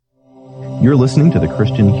You're listening to the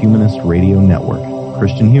Christian Humanist Radio Network,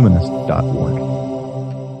 christianhumanist.org.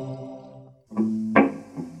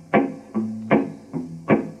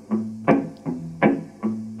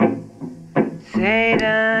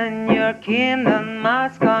 Satan, your kingdom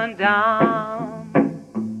must come down.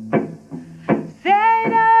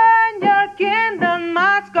 Satan, your kingdom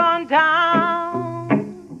must come down.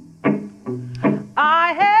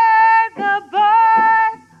 I heard the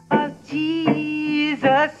voice of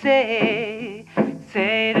Jesus say,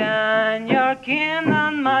 Satan, your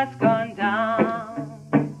kingdom must come down.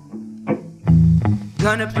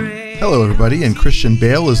 Gonna pray. Hello, everybody, and Christian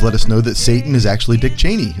Bale has let us know that Satan is actually Dick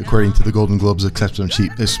Cheney, according to the Golden Globes acceptance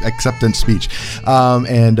speech.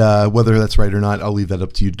 And whether that's right or not, I'll leave that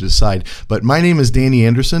up to you to decide. But my name is Danny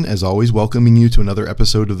Anderson, as always, welcoming you to another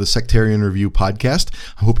episode of the Sectarian Review podcast.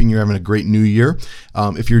 I'm hoping you're having a great new year.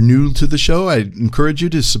 If you're new to the show, I encourage you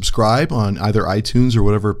to subscribe on either iTunes or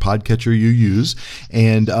whatever podcatcher you use.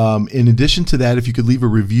 And in addition to that, if you could leave a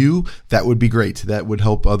review, that would be great. That would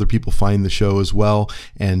help other people find the show as well,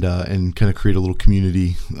 and kind of create a little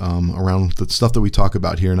community around the stuff that we talk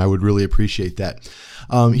about here, and I would really appreciate that.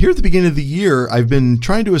 Here at the beginning of the year, I've been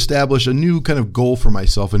trying to establish a new kind of goal for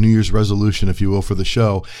myself, a New Year's resolution, if you will, for the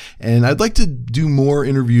show. And I'd like to do more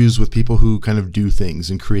interviews with people who kind of do things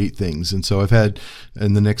and create things. And so I've had,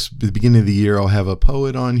 the beginning of the year, I'll have a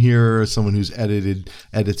poet on here, someone who's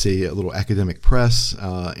edits a little academic press,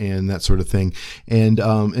 and that sort of thing. And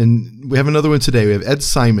we have another one today. We have Ed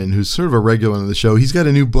Simon, who's sort of a regular on the show. He's got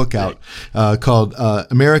a new book out called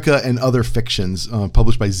America and Other Fictions,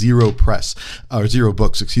 published by Zero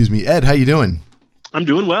Books, excuse me. Ed, how you doing? I'm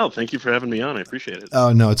doing well. Thank you for having me on. I appreciate it.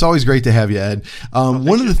 Oh, no, it's always great to have you, Ed.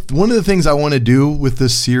 One of the things I want to do with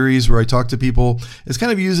this series where I talk to people is kind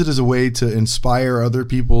of use it as a way to inspire other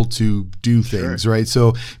people to do things, right?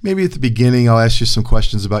 So maybe at the beginning, I'll ask you some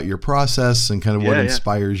questions about your process and kind of what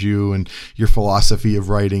inspires you and your philosophy of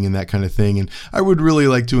writing and that kind of thing. And I would really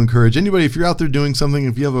like to encourage anybody, if you're out there doing something,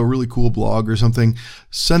 if you have a really cool blog or something,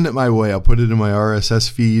 send it my way. I'll put it in my RSS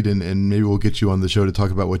feed and maybe we'll get you on the show to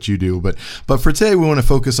talk about what you do. But for today, we want to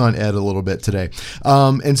focus on Ed a little bit today.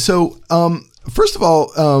 First of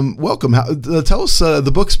all, welcome. Tell us,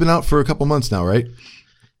 the book's been out for a couple months now, right?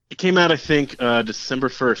 It came out, I think, December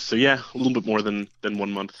 1st. So yeah, a little bit more than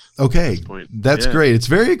 1 month. Okay, at this point. That's great. It's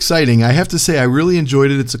very exciting. I have to say, I really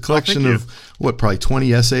enjoyed it. It's a collection of probably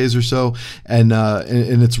 20 essays or so, and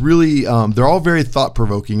it's really they're all very thought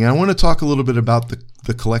provoking. And I want to talk a little bit about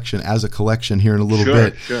the collection as a collection here in a little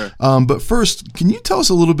bit. Sure. But first, can you tell us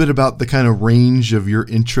a little bit about the kind of range of your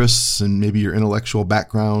interests and maybe your intellectual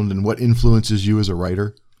background and what influences you as a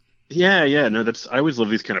writer? Yeah. No, I always love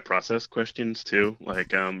these kind of process questions too.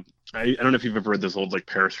 Like, I don't know if you've ever read those old like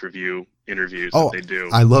Paris Review interviews that they do.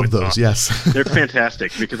 I love those. Yes, they're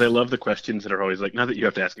fantastic because I love the questions that are always like, not that you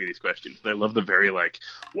have to ask me these questions, but I love the very like,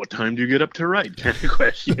 what time do you get up to write kind of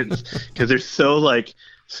questions because they're so like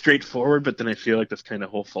straightforward, but then I feel like this kind of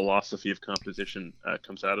whole philosophy of composition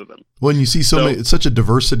comes out of them. Well, and you see it's such a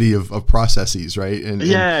diversity of processes, right?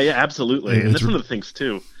 Yeah, absolutely. And that's one of the things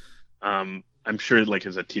too. I'm sure, like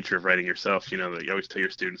as a teacher of writing yourself, you know, that you always tell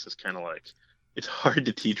your students is kind of like, it's hard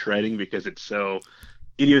to teach writing because it's so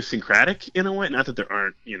idiosyncratic in a way. Not that there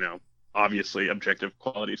aren't, you know, obviously objective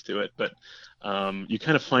qualities to it, but you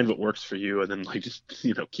kind of find what works for you and then like just,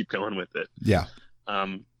 you know, keep going with it. Yeah.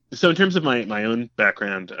 So in terms of my own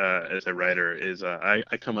background as a writer is I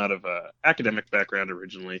come out of an academic background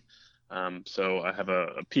originally. So I have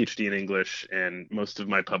a PhD in English, and most of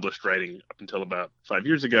my published writing up until about 5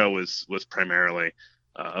 years ago was primarily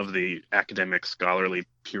of the academic, scholarly,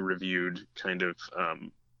 peer-reviewed kind of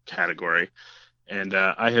category. And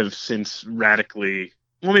I have since radically,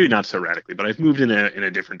 well, maybe not so radically, but I've moved in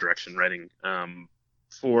a different direction, writing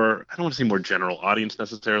for, I don't want to say more general audience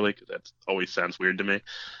necessarily, because that always sounds weird to me.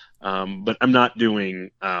 But I'm not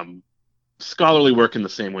doing scholarly work in the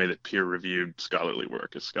same way that peer-reviewed scholarly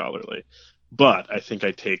work is scholarly. But I think I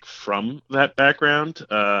take from that background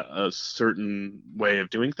a certain way of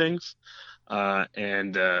doing things.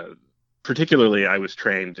 And particularly, I was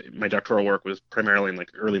trained, my doctoral work was primarily in like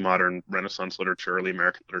early modern Renaissance literature, early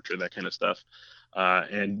American literature, that kind of stuff.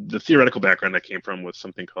 And the theoretical background I came from was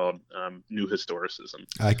something called New Historicism.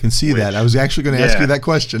 I can see that. I was actually going to ask you that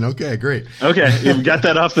question. Okay, great. Okay, you got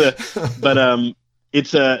that off the. But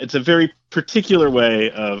it's a very particular way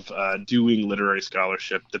of doing literary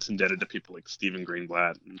scholarship that's indebted to people like Stephen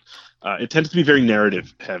Greenblatt. And, it tends to be very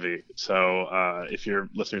narrative heavy. So if your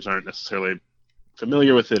listeners aren't necessarily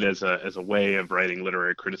familiar with it as a way of writing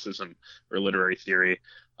literary criticism or literary theory.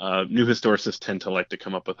 New historicists tend to like to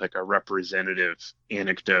come up with like a representative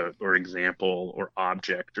anecdote or example or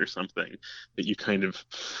object or something that you kind of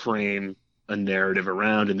frame a narrative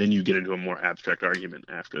around, and then you get into a more abstract argument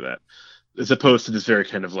after that, as opposed to this very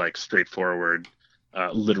kind of like straightforward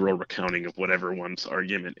literal recounting of whatever one's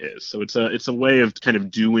argument is. So it's a way of kind of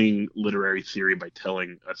doing literary theory by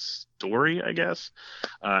telling a story, I guess.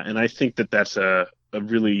 And I think that that's a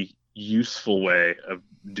really useful way of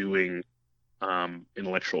doing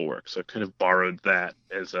intellectual work. So I kind of borrowed that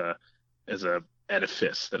as a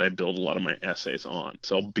edifice that I build a lot of my essays on.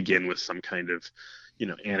 So I'll begin with some kind of,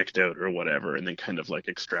 anecdote or whatever, and then kind of like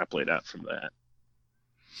extrapolate out from that.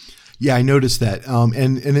 Yeah, I noticed that.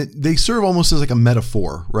 They serve almost as like a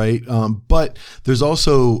metaphor, right? But there's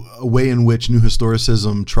also a way in which New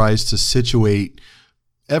Historicism tries to situate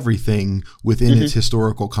everything within its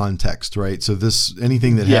historical context, right? So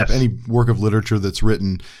anything that happens, any work of literature that's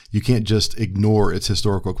written, you can't just ignore its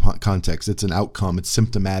historical context. It's an outcome. It's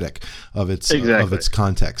symptomatic of its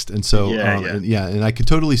context. And so, and I could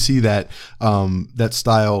totally see that that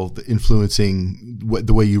style influencing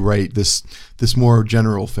the way you write this more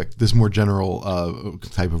general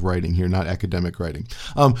type of writing here, not academic writing,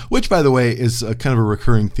 which, by the way, is a kind of a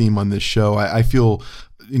recurring theme on this show. I feel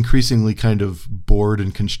increasingly kind of bored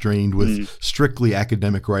and constrained with strictly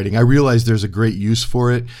academic writing. I realize there's a great use for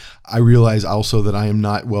it. I realize also that I am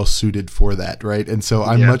not well suited for that, right? And so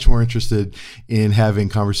I'm much more interested in having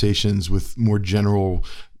conversations with more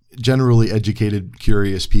generally educated,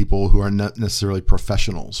 curious people who are not necessarily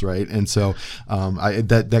professionals, right? And so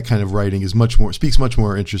that kind of writing speaks much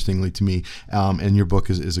more interestingly to me, and your book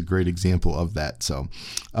is a great example of that. So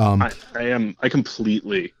I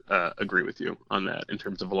completely agree with you on that in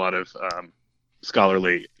terms of a lot of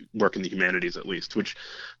scholarly work in the humanities, at least, which,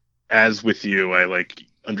 as with you, I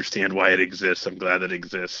understand why it exists. I'm glad that it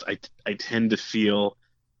exists. I tend to feel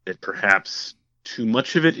that perhaps too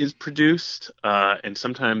much of it is produced, and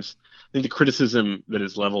sometimes I think the criticism that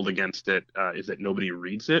is leveled against it is that nobody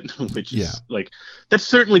reads it, which is that's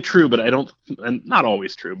certainly true, but and not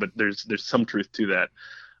always true, but there's some truth to that.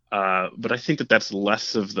 But I think that that's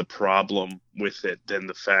less of the problem with it than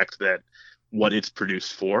the fact that what it's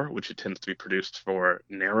produced for, which it tends to be produced for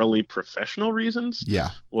narrowly professional reasons. Yeah.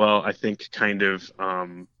 Well, I think kind of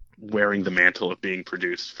wearing the mantle of being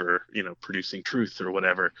produced for, producing truth or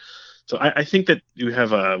whatever. So I think that you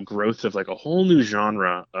have a growth of like a whole new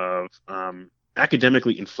genre of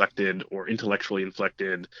academically inflected or intellectually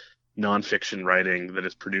inflected nonfiction writing that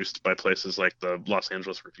is produced by places like the Los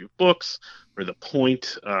Angeles Review of Books or The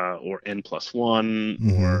Point or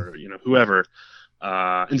N+1 or whoever,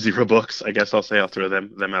 and Zero Books, I guess I'll throw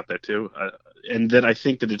them out there too. And then I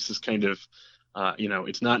think that it's this kind of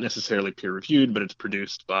it's not necessarily peer reviewed, but it's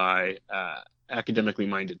produced by academically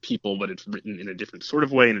minded people, but it's written in a different sort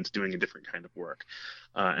of way and it's doing a different kind of work.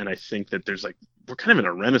 And I think that we're kind of in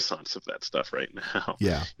a renaissance of that stuff right now.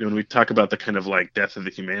 Yeah. When we talk about the kind of like death of the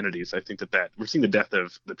humanities, I think that we're seeing the death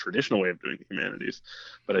of the traditional way of doing the humanities,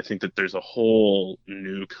 but I think that there's a whole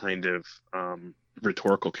new kind of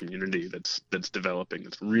rhetorical community that's developing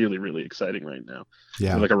that's really, really exciting right now.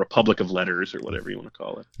 Yeah, like a republic of letters or whatever you want to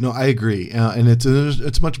call it. No, I agree, and it's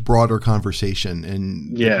a much broader conversation,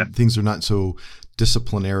 and things are not so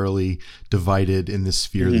disciplinarily divided in this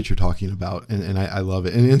sphere that you're talking about, and I love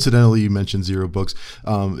it. And incidentally, you mentioned Zero Books.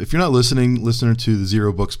 If you're not listener to the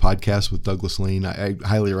Zero Books podcast with Douglas Lane, I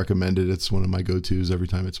highly recommend it. It's one of my go-tos every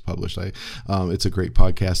time it's published. It's a great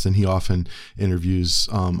podcast, and he often interviews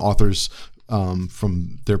authors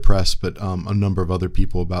from their press, but a number of other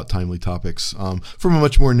people about timely topics from a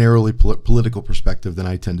much more narrowly political perspective than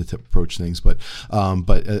I tend to approach things. But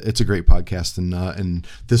it's a great podcast, and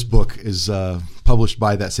this book is published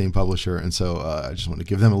by that same publisher, and so I just want to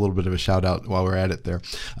give them a little bit of a shout out while we're at it there.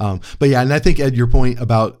 But yeah, and I think, Ed, your point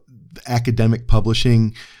about academic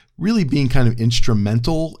publishing really being kind of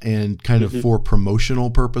instrumental and kind of for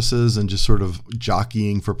promotional purposes and just sort of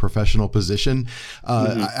jockeying for professional position.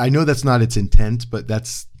 I know that's not its intent, but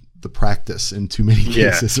that's the practice in too many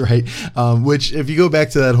cases, right? Which, if you go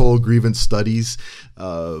back to that whole grievance studies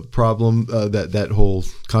problem, that whole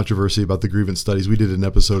controversy about the grievance studies, we did an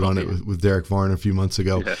episode on it with Derek Varn a few months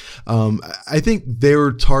ago. Yeah. I think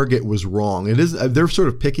their target was wrong. They're sort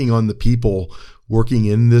of picking on the people working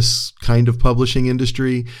in this kind of publishing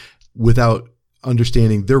industry without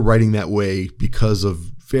understanding they're writing that way because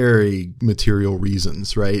of very material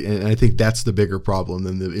reasons, right? And I think that's the bigger problem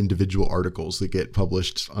than the individual articles that get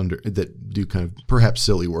published that do kind of perhaps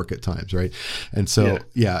silly work at times, right? And so,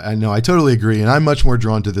 I know, I totally agree. And I'm much more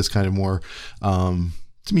drawn to this kind of more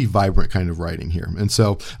to me, vibrant kind of writing here. And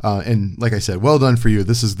so, and like I said, well done for you.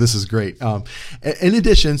 This is great. In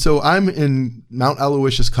addition, so I'm in Mount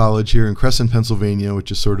Aloysius College here in Crescent, Pennsylvania,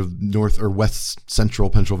 which is sort of north or west central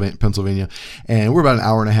Pennsylvania. And we're about an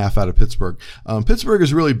hour and a half out of Pittsburgh. Pittsburgh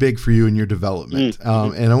is really big for you in your development.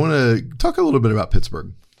 And I want to talk a little bit about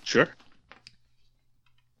Pittsburgh. Sure.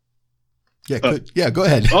 Yeah, good. Yeah, go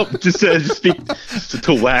ahead. Just speak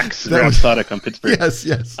to wax rhapsodic on Pittsburgh. Yes.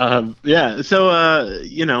 Yeah. So,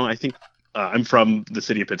 I think I'm from the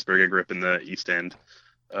city of Pittsburgh. I grew up in the East End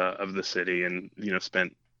of the city, and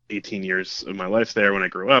spent 18 years of my life there when I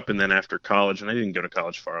grew up, and then after college, and I didn't go to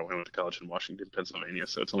college far away. I went to college in Washington, Pennsylvania,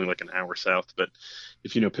 so it's only like an hour south. But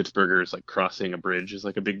if you know Pittsburghers, like crossing a bridge is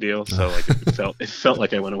like a big deal. So like it felt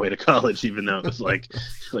like I went away to college, even though it was like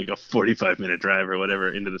a 45-minute drive or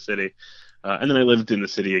whatever into the city. And then I lived in the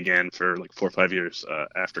city again for like 4 or 5 years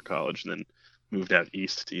after college, and then moved out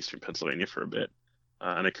east to eastern Pennsylvania for a bit.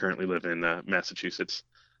 And I currently live in Massachusetts.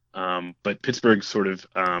 But Pittsburgh sort of,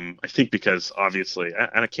 I think because obviously,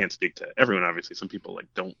 and I can't speak to everyone, obviously, some people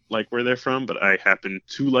don't like where they're from, but I happen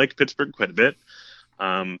to like Pittsburgh quite a bit.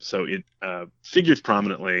 So it figures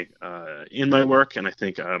prominently in my work, and I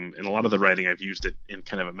think in a lot of the writing I've used it in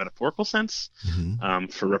kind of a metaphorical sense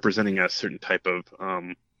for representing a certain type of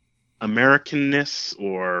Americanness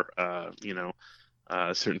or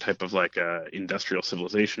a certain type of like industrial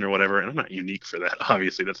civilization or whatever. And I'm not unique for that.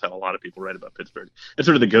 Obviously, that's how a lot of people write about Pittsburgh. It's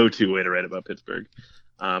sort of the go-to way to write about Pittsburgh.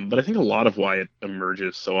 But I think a lot of why it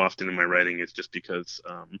emerges so often in my writing is just because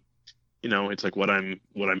it's like what I'm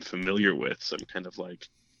familiar with. So I'm kind of like,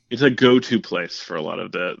 it's a go-to place for a lot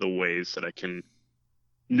of the ways that I can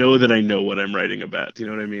know that I know what I'm writing about. Do you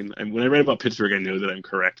know what I mean? And when I write about Pittsburgh, I know that I'm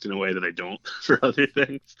correct in a way that I don't for other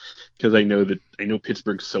things, because I know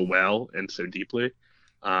Pittsburgh so well and so deeply.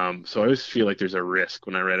 So I always feel like there's a risk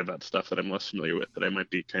when I write about stuff that I'm less familiar with, that I might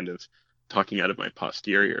be kind of talking out of my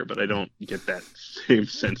posterior, but I don't get that same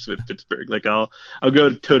sense with Pittsburgh. Like I'll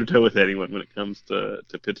go toe to toe with anyone when it comes to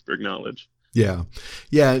Pittsburgh knowledge. Yeah.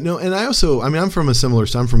 No, and I'm from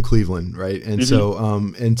I'm from Cleveland, right? And so,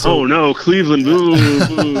 oh no, Cleveland,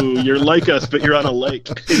 boo, you're like us, but you're on a lake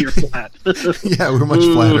and you're flat. Yeah, we're much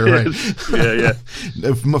flatter, right?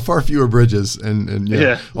 Yeah. Far fewer bridges and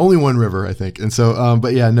only one river, I think. And so,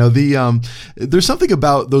 there's something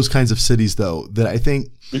about those kinds of cities though, that I think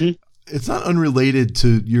it's not unrelated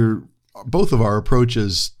to both of our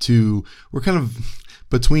approaches to, we're kind of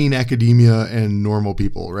between academia and normal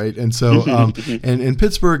people, right? And so, and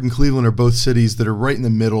Pittsburgh and Cleveland are both cities that are right in the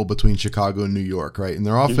middle between Chicago and New York, right? And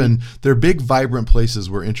they're often, they're big, vibrant places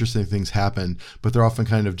where interesting things happen, but they're often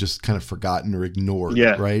kind of forgotten or ignored,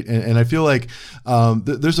 right? And I feel like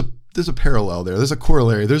there's a parallel there. There's a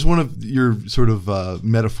corollary. There's one of your sort of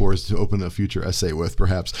metaphors to open a future essay with,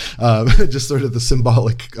 perhaps, just sort of the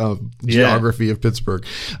symbolic geography of Pittsburgh,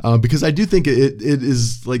 because I do think it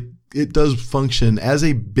is like, it does function as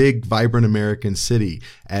a big, vibrant American city,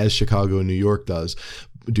 as Chicago and New York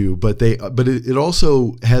do, but it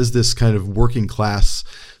also has this kind of working class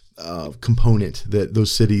component that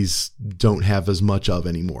those cities don't have as much of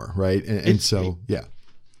anymore, right? And so, yeah.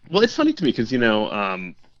 Well, it's funny to me because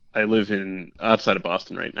I live outside of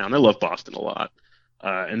Boston right now, and I love Boston a lot.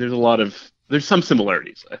 And there's some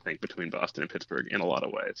similarities, I think, between Boston and Pittsburgh in a lot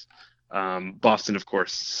of ways. Boston, of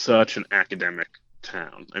course, such an academic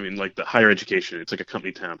town. I mean, like the higher education, it's like a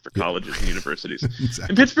company town for colleges and universities. Exactly.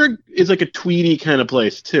 And Pittsburgh is like a tweedy kind of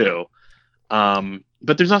place too.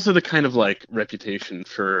 But there's also the kind of like reputation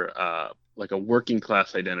for like a working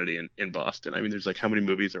class identity in Boston. I mean, there's like how many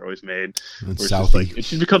movies are always made? It's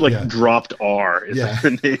just become like Dropped R is like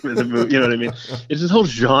the name of the movie. You know what I mean? It's this whole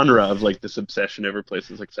genre of like this obsession over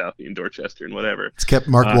places like Southie and Dorchester and whatever. It's kept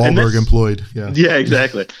Mark Wahlberg employed. Yeah,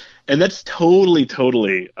 exactly. And that's totally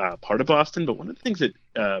part of Boston. But one of the things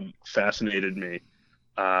that fascinated me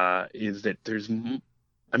is that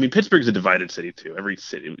Pittsburgh's a divided city too. Every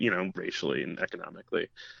city, racially and economically.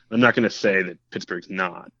 I'm not going to say that Pittsburgh's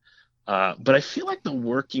not. But I feel like the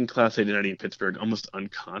working class identity in Pittsburgh almost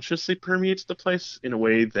unconsciously permeates the place in a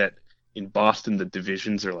way that in Boston, the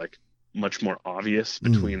divisions are like much more obvious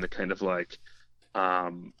between the kind of like,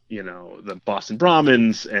 the Boston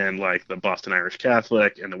Brahmins and like the Boston Irish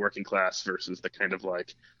Catholic and the working class versus the kind of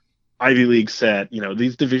like Ivy League set.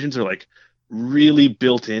 These divisions are like really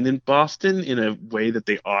built in Boston in a way that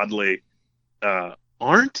they oddly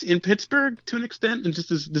aren't in Pittsburgh to an extent. And just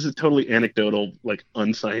this is totally anecdotal, like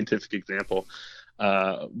unscientific example.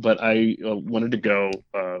 But I wanted to go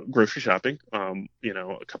grocery shopping,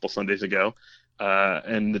 a couple Sundays ago.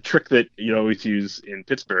 And the trick that you always use in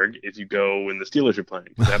Pittsburgh is you go when the Steelers are playing,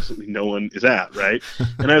 because absolutely no one is at, right?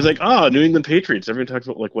 And I was like, oh, New England Patriots. Everyone talks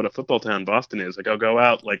about like what a football town Boston is. Like, I'll go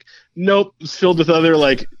out. Like, nope, it's filled with other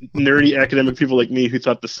like nerdy academic people like me who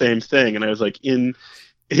thought the same thing. And I was like, in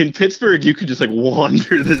Pittsburgh, you could just like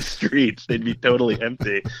wander the streets; they'd be totally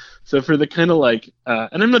empty. So for the kind of like,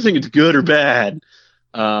 and I'm not saying it's good or bad,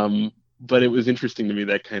 but it was interesting to me,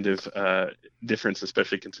 that kind of difference,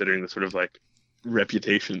 especially considering the sort of like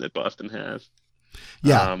reputation that Boston has.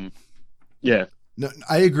 Yeah. Yeah. No,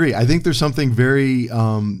 I agree. I think there's something very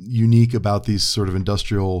unique about these sort of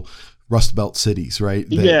industrial Rust Belt cities, right?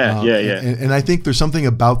 Yeah. And I think there's something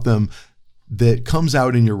about them that comes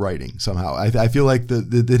out in your writing somehow. I feel like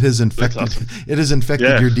it has infected Awesome. It has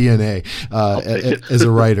infected your DNA as a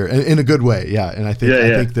writer in a good way. Yeah, and I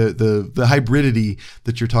think the hybridity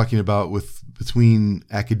that you're talking about between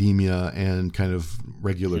academia and kind of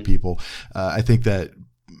regular people, I think that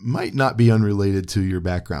might not be unrelated to your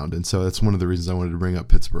background, and so that's one of the reasons I wanted to bring up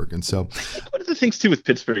Pittsburgh. And so, one of the things too with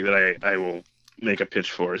Pittsburgh that I will make a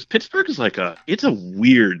pitch for is Pittsburgh is like it's a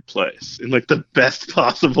weird place in like the best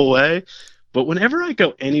possible way. But whenever I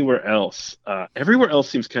go anywhere else, everywhere else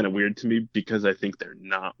seems kind of weird to me because I think they're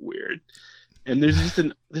not weird. And there's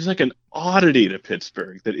like an oddity to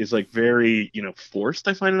Pittsburgh that is like very, forced,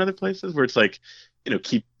 I find in other places, where it's like,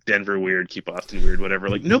 keep Denver weird, keep Austin weird, whatever.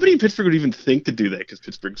 Like nobody in Pittsburgh would even think to do that because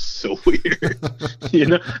Pittsburgh's so weird. I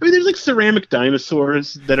mean, there's like ceramic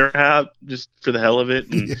dinosaurs that are out just for the hell of it.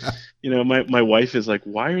 And, my wife is like,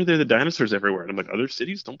 why are there the dinosaurs everywhere? And I'm like, other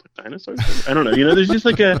cities don't put dinosaurs everywhere? I don't know. There's just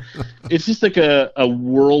like it's just like a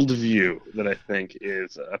worldview that I think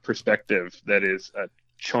is a perspective that is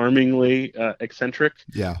charmingly eccentric,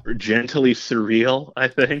 or gently surreal, I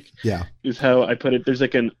think, is how I put it. There's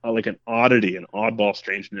like an oddity, an oddball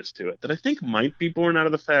strangeness to it that I think might be born out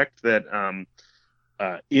of the fact that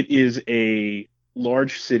it is a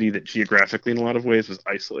large city that geographically in a lot of ways was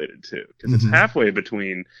isolated too, because it's halfway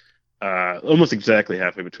between almost exactly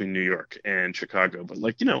halfway between New York and Chicago. But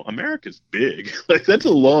like, America's big. Like that's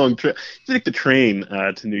a long trip. You take the train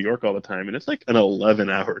to New York all the time, and it's like an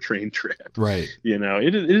 11-hour train trip. Right.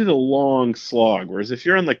 It is a long slog. Whereas if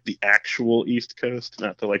you're on like the actual East Coast,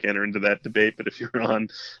 not to like enter into that debate, but if you're on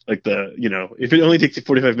like if it only takes you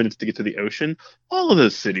 45 minutes to get to the ocean, all of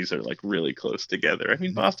those cities are like really close together. I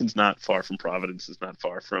mean, Boston's not far from Providence, is not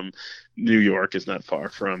far from New York, is not far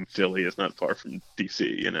from Philly, is not far from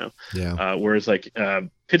DC, Yeah. Whereas like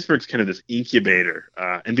Pittsburgh's kind of this incubator,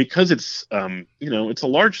 and because it's it's a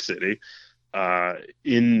large city,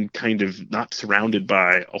 in kind of not surrounded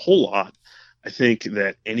by a whole lot, I think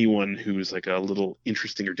that anyone who's like a little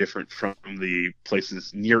interesting or different from the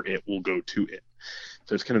places near it will go to it.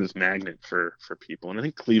 So it's kind of this magnet for people. And I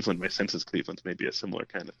think Cleveland, my sense is Cleveland's maybe a similar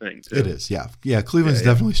kind of thing too. It is, yeah. Yeah, Cleveland's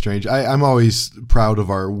definitely strange. I'm always proud of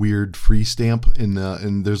our weird free stamp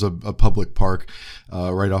and there's a public park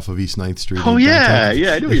right off of East 9th Street. Oh, yeah.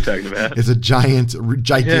 I know what you're talking about. It's a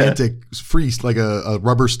gigantic free, like a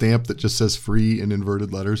rubber stamp that just says free in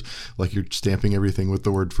inverted letters, like you're stamping everything with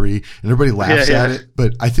the word free. And everybody laughs at it.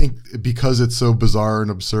 But I think because it's so bizarre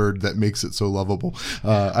and absurd, that makes it so lovable.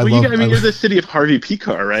 You're the city of Harvey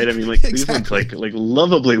Picar, right? I mean, like Cleveland's like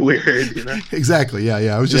lovably weird, Exactly.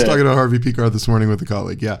 Yeah. I was just talking to Harvey Picar this morning with a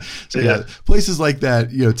colleague. Yeah. So places like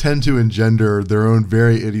that, tend to engender their own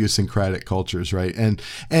very idiosyncratic cultures, right? And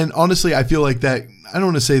honestly, I feel like that. I don't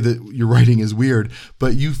want to say that your writing is weird,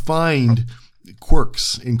 but you find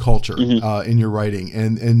quirks in culture in your writing,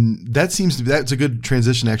 and that's a good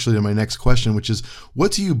transition actually to my next question, which is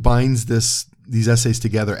what to you binds these essays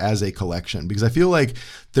together as a collection? Because I feel like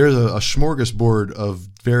there's a smorgasbord of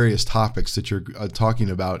various topics that you're talking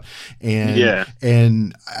about,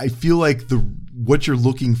 and I feel like what you're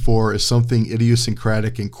looking for is something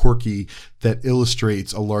idiosyncratic and quirky that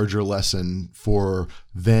illustrates a larger lesson for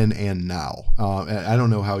then and now. I don't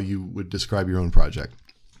know how you would describe your own project.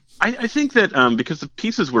 I think that because the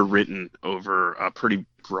pieces were written over a pretty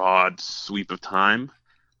broad sweep of time,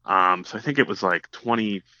 so I think it was like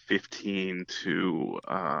 2015 to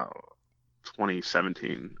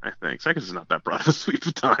 2017, I think. So I guess it's not that broad of a sweep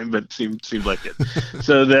of time, but it seemed like it.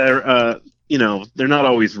 So they're not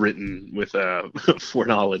always written with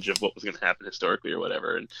foreknowledge of what was going to happen historically or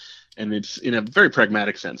whatever. And it's in a very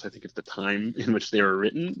pragmatic sense. I think it's the time in which they were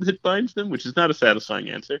written that binds them, which is not a satisfying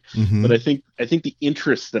answer. Mm-hmm. But I think the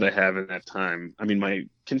interest that I have in that time, I mean, my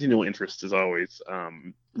continual interest is always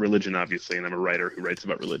religion, obviously, and I'm a writer who writes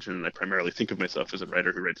about religion, and I primarily think of myself as a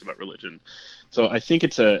writer who writes about religion. So I think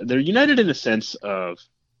they're united in a sense of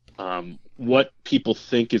what people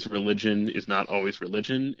think is religion is not always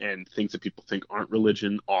religion, and things that people think aren't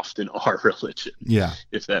religion often are religion. Yeah.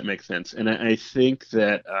 If that makes sense. And I think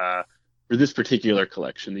that for this particular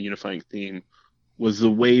collection, the unifying theme was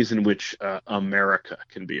the ways in which America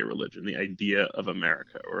can be a religion, the idea of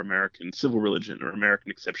America, or American civil religion, or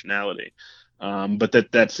American exceptionality.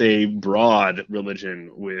 But that's a broad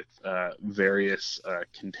religion with various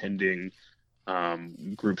contending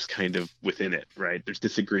groups kind of within it, right? There's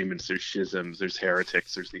disagreements, there's schisms, there's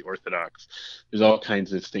heretics, there's the Orthodox. There's all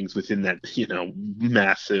kinds of things within that,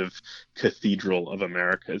 massive cathedral of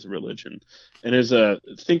America as a religion. And as a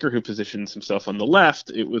thinker who positions himself on the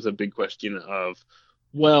left, it was a big question of,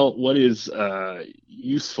 well, what is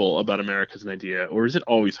useful about America as an idea, or is it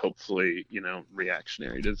always hopefully,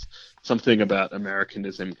 reactionary? Does something about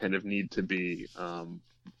Americanism kind of need to be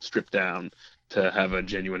stripped down to have a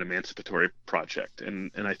genuine emancipatory project?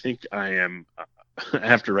 And I think I am,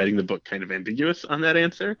 after writing the book, kind of ambiguous on that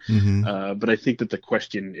answer. Mm-hmm. But I think that the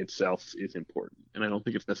question itself is important, and I don't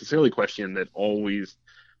think it's necessarily a question that always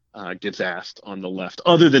gets asked on the left,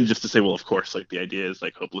 other than just to say, well, of course, like the idea is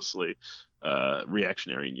like hopelessly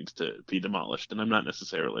reactionary, needs to be demolished, and I'm not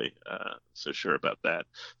necessarily so sure about that.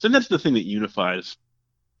 So that's the thing that unifies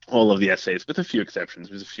all of the essays, with a few exceptions.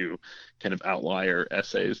 There's a few kind of outlier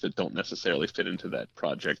essays that don't necessarily fit into that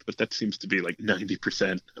project, but that seems to be like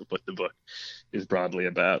 90% of what the book is broadly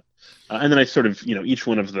about. And then I sort of, each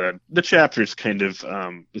one of the chapters kind of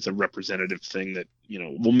is a representative thing that,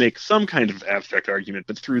 will make some kind of abstract argument,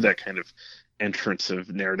 but through that kind of entrance of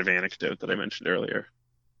narrative anecdote that I mentioned earlier.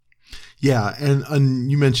 Yeah,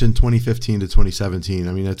 and you mentioned 2015 to 2017.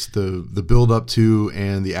 I mean, it's the build up to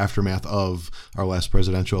and the aftermath of our last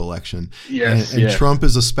presidential election. Yes, and Trump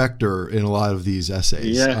is a specter in a lot of these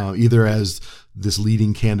essays, either as this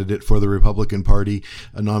leading candidate for the Republican Party,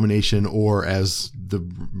 a nomination, or as the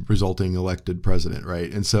resulting elected president,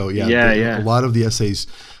 right? And so, a lot of the essays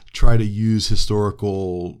try to use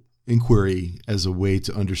historical inquiry as a way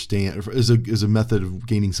to understand, as a method of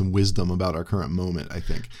gaining some wisdom about our current moment, I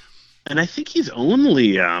think. And I think he's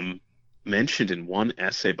only mentioned in one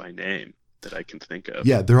essay by name that I can think of.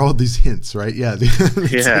 Yeah, they're all these hints, right? Yeah.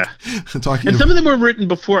 Yeah. And some of them were written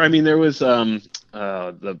before. I mean, there was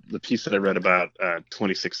the piece that I read about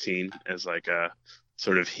 2016 as like a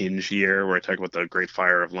sort of hinge year, where I talk about the Great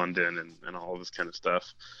Fire of London and all of this kind of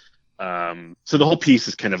stuff. So the whole piece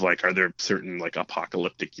is kind of like, are there certain like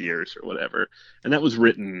apocalyptic years or whatever? And that was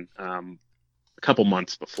written a couple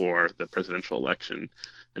months before the presidential election.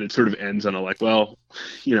 And it sort of ends on a like, well,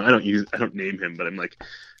 I don't name him, but I'm like,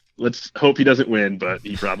 let's hope he doesn't win, but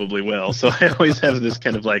he probably will. So I always have this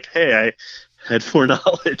kind of like, hey, I had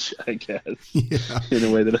foreknowledge, I guess, in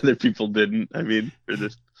a way that other people didn't. I mean, for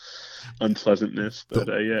this unpleasantness, but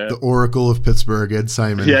the Oracle of Pittsburgh, Ed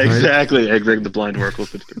Simon. Yeah, right? Exactly. The blind Oracle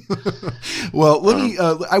of Pittsburgh. Well, let me.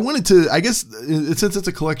 I wanted to. I guess since it's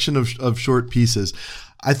a collection of short pieces,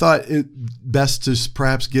 I thought it best to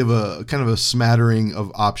perhaps give a kind of a smattering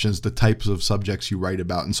of options, the types of subjects you write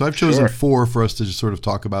about. And so I've chosen 4 for us to just sort of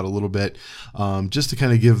talk about a little bit, just to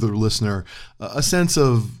kind of give the listener a sense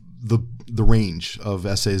of the range of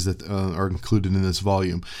essays that are included in this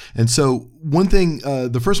volume. And so one thing,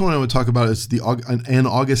 the first one I would talk about is an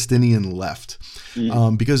Augustinian left,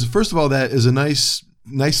 because first of all, that is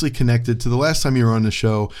nicely connected to the last time you were on the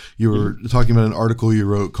show. You were talking about an article you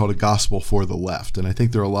wrote called "A Gospel for the Left," and I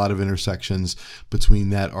think there are a lot of intersections between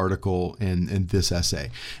that article and this essay.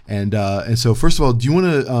 And so, first of all, do you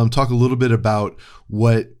want to talk a little bit about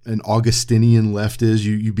what an Augustinian left is?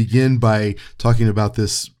 You begin by talking about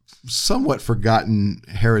this somewhat forgotten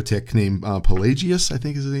heretic named Pelagius, I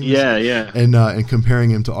think is his name. Yeah. And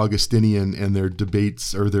comparing him to Augustinian and their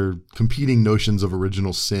debates or their competing notions of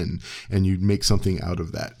original sin, and you'd make something out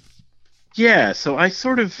of that. Yeah. So I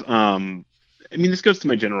sort of, this goes to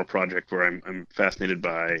my general project where I'm fascinated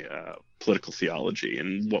by political theology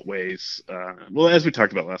and what ways, as we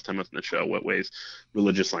talked about last time on the show, what ways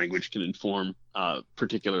religious language can inform,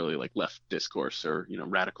 particularly like left discourse or,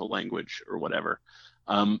 radical language or whatever.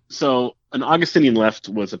 So an Augustinian left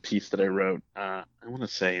was a piece that I wrote, I want to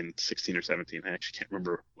say in 16 or 17. I actually can't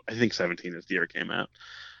remember. I think 17 is the year it came out.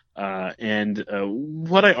 And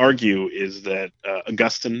what I argue is that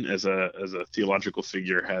Augustine, as a theological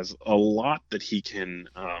figure, has a lot that he can,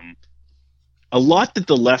 a lot that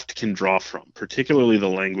the left can draw from, particularly the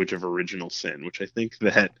language of original sin, which I think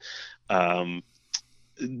that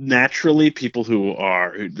naturally people who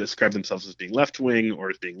describe themselves as being left-wing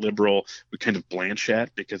or as being liberal would kind of blanch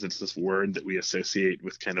at, because it's this word that we associate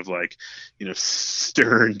with kind of like,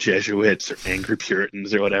 stern Jesuits or angry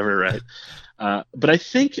Puritans or whatever, right? But I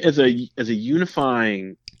think as a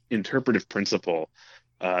unifying interpretive principle,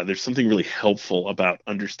 there's something really helpful about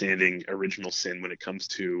understanding original sin when it comes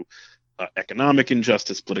to economic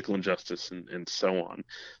injustice, political injustice, and so on.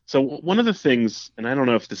 So one of the things, and I don't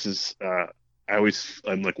know if this is,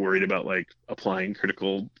 I'm like worried about like applying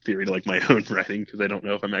critical theory to like my own writing, because I don't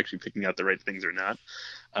know if I'm actually picking out the right things or not.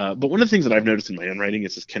 But one of the things that I've noticed in my own writing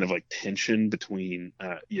is this kind of like tension between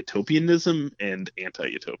utopianism and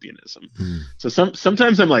anti-utopianism. So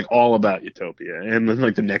sometimes I'm like all about utopia, and then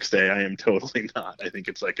like the next day I am totally not. I think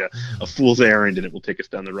it's like a fool's errand, and it will take us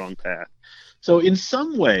down the wrong path. So in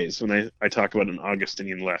some ways, when I talk about an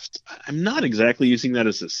Augustinian left, I'm not exactly using that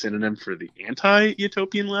as a synonym for the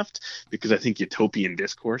anti-utopian left, because I think utopian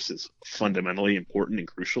discourse is fundamentally important and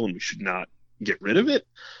crucial, and we should not get rid of it.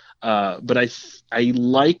 But I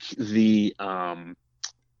like the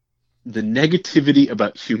negativity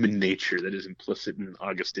about human nature that is implicit in an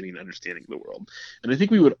Augustinian understanding of the world. And I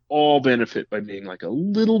think we would all benefit by being like a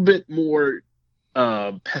little bit more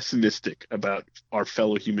pessimistic about our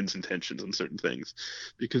fellow humans' intentions on certain things,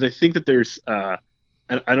 because I think that there's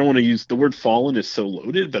I don't want to use the word fallen is so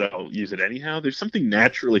loaded, but I'll use it anyhow. There's something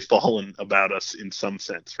naturally fallen about us in some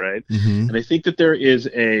sense, right? And I think that there is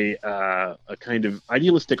a kind of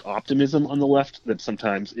idealistic optimism on the left that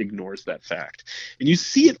sometimes ignores that fact, and you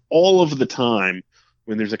see it all of the time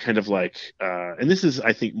when there's a kind of like, and this is,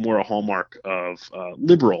 I think, more a hallmark of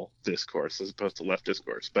liberal discourse as opposed to left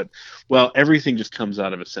discourse. But, well, everything just comes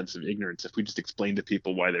out of a sense of ignorance. If we just explain to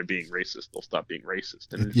people why they're being racist, they'll stop being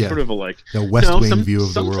racist. And it's sort of a like, the West Wing view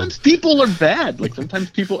of the world. Sometimes people are bad. Like sometimes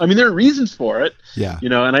people, I mean, there are reasons for it. Yeah. You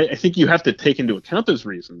know, and I think you have to take into account those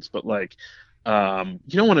reasons. But like, you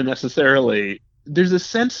don't want to necessarily. There's a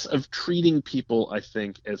sense of treating people, I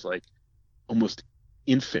think, as like almost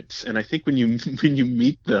infants, and I think when you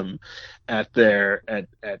meet them at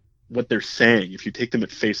what they're saying, if you take them at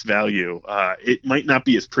face value, it might not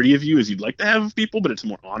be as pretty a view as you'd like to have of people, but it's a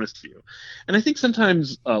more honest view. And I think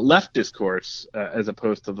sometimes left discourse, as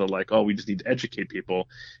opposed to the like, oh, we just need to educate people,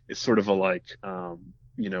 is sort of a like,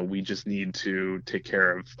 you know, we just need to take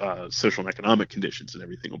care of social and economic conditions and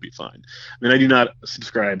everything will be fine. I mean, I do not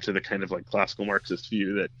subscribe to the kind of like classical Marxist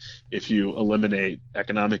view that if you eliminate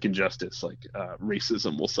economic injustice, like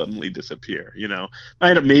racism will suddenly disappear. You know,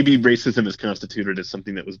 maybe racism is constituted as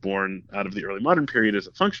something that was born out of the early modern period as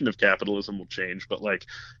a function of capitalism will change, but like,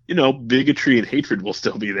 you know, bigotry and hatred will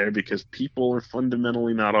still be there because people are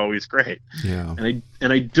fundamentally not always great. Yeah. And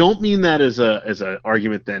I don't mean that as a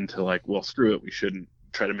argument then to like, well, screw it, we shouldn't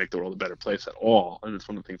try to make the world a better place at all. And it's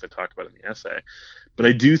one of the things I talk about in the essay. But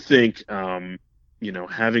I do think, you know,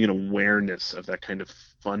 having an awareness of that kind of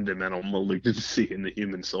fundamental malignancy in the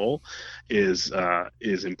human soul is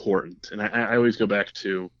important. And I always go back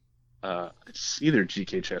to it's either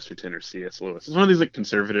G.K. Chesterton or C.S. Lewis. It's one of these like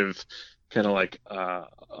conservative kind of like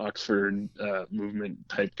Oxford movement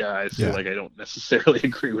type guys who like I don't necessarily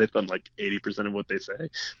agree with on like 80% of what they say,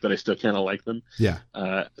 but I still kind of like them. Yeah.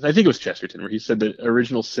 I think it was Chesterton where he said that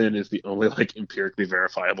original sin is the only like empirically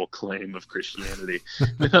verifiable claim of Christianity.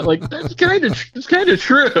 And I thought like that's kind of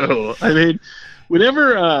true. I mean,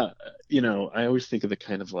 whenever you know, I always think of the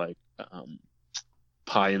kind of like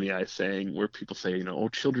pie in the eye saying where people say, you know, oh,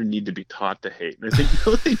 children need to be taught to hate. And I think,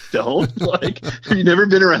 no, they don't. Like, have you never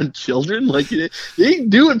been around children? Like, they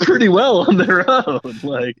do it pretty well on their own.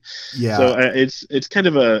 Like, yeah. So it's kind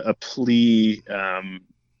of a plea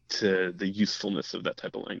to the usefulness of that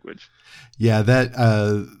type of language. Yeah,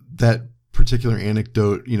 that particular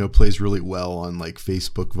anecdote, you know, plays really well on like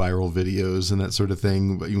Facebook viral videos and that sort of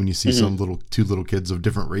thing. But when you see some two little kids of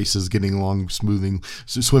different races getting along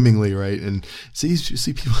swimmingly, right? And see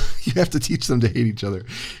people, you have to teach them to hate each other.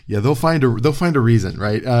 Yeah, they'll find a reason,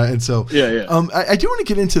 right? And so, yeah. I do want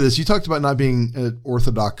to get into this. You talked about not being an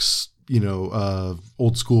orthodox, you know,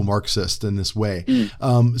 old school Marxist in this way.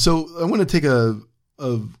 So I want to take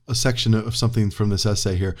a section of something from this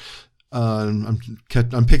essay here.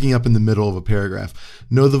 I'm picking up in the middle of a paragraph.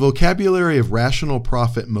 No, the vocabulary of rational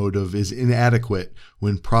profit motive is inadequate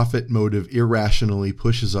when profit motive irrationally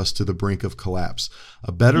pushes us to the brink of collapse.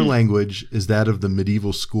 A better language is that of the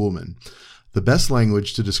medieval schoolman. The best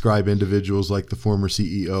language to describe individuals like the former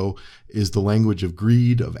CEO is the language of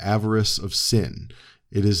greed, of avarice, of sin.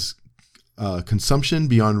 It is consumption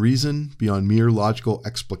beyond reason, beyond mere logical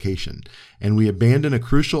explication. And we abandon a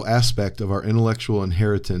crucial aspect of our intellectual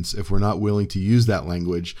inheritance if we're not willing to use that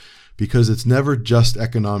language, because it's never just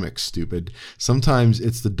economics, stupid. Sometimes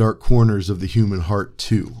it's the dark corners of the human heart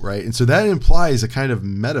too, right? And so that implies a kind of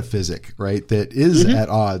metaphysic, right, that is at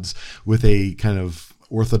odds with a kind of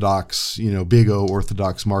orthodox, you know, big O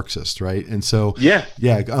orthodox Marxist, right? And so,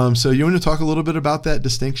 so you want to talk a little bit about that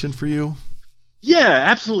distinction for you? Yeah,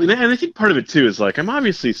 absolutely. And I think part of it too is like I'm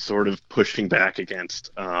obviously sort of pushing back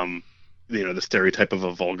against the stereotype of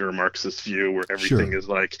a vulgar Marxist view where everything Sure. is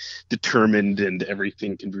like determined and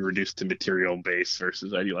everything can be reduced to material base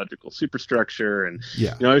versus ideological superstructure. And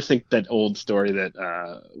Yeah. I always think that old story that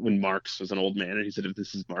when Marx was an old man and he said, if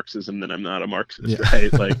this is Marxism, then I'm not a Marxist, Yeah.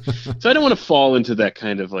 right? Like, so I don't want to fall into that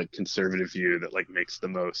kind of like conservative view that like makes the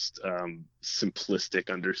most simplistic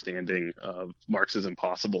understanding of Marxism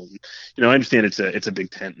possible. I understand it's a big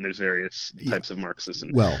tent and there's various types of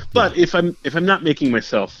Marxism. Well, But if I'm not making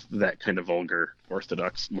myself that kind of vulgar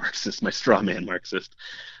orthodox Marxist, my straw man Marxist,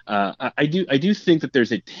 I do think that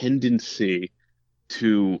there's a tendency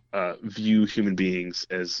to view human beings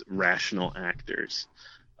as rational actors.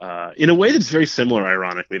 In a way that's very similar,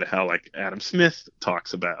 ironically, to how like Adam Smith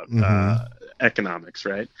talks about economics,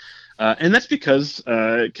 right? And that's because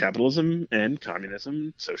capitalism and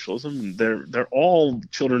communism, socialism, they're all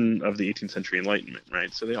children of the 18th century Enlightenment,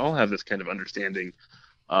 right? So they all have this kind of understanding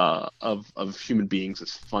of human beings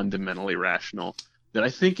as fundamentally rational that I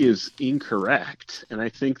think is incorrect. And I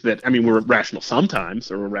think that, we're rational sometimes,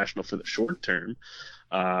 or we're rational for the short term.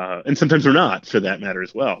 And sometimes we're not, for that matter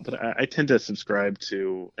as well. But I tend to subscribe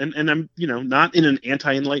to, and I'm, not in an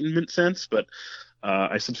anti-Enlightenment sense, but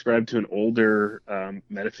I subscribe to an older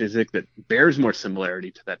metaphysic that bears more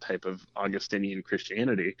similarity to that type of Augustinian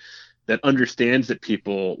Christianity, that understands that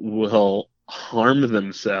people will harm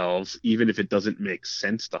themselves even if it doesn't make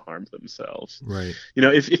sense to harm themselves. Right.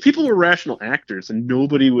 If people were rational actors, then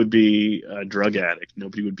nobody would be a drug addict,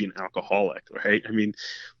 nobody would be an alcoholic, right?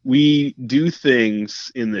 We do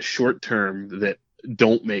things in the short term that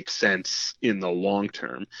don't make sense in the long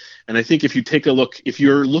term. And I think if you take a look, if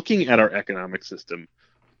you're looking at our economic system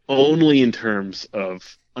only in terms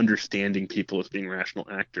of understanding people as being rational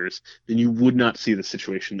actors, then you would not see the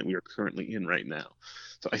situation that we are currently in right now.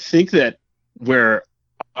 So I think that where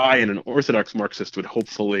I and an orthodox Marxist would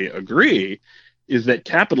hopefully agree is that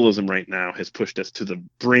capitalism right now has pushed us to the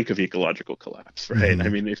brink of ecological collapse, right?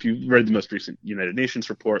 If you read the most recent United Nations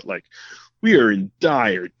report, like, we are in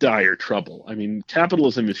dire, dire trouble.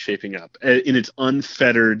 Capitalism is shaping up in its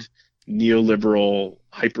unfettered neoliberal,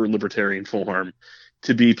 hyper-libertarian form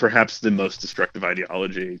to be perhaps the most destructive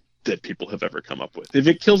ideology that people have ever come up with. If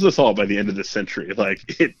it kills us all by the end of this century,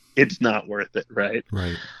 like, it's not worth it, right?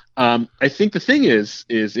 Right. I think the thing is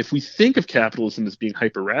if we think of capitalism as being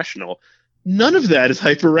hyper-rational, none of that is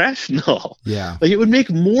hyper-rational. Yeah. Like, it would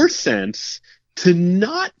make more sense to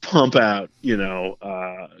not pump out,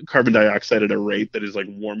 carbon dioxide at a rate that is like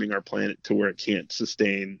warming our planet to where it can't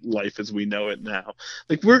sustain life as we know it now.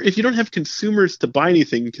 Like, if you don't have consumers to buy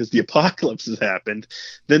anything because the apocalypse has happened,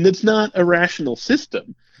 then it's not a rational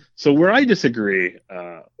system. So where I disagree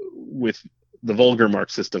with the vulgar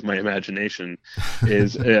Marxist of my imagination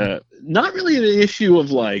is not really an issue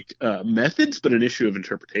of like methods, but an issue of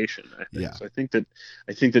interpretation. I think. Yeah. So I think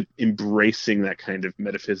that embracing that kind of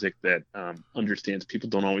metaphysic that understands people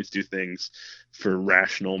don't always do things for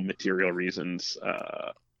rational material reasons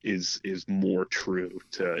is more true.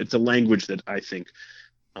 It's a language that I think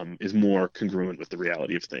is more congruent with the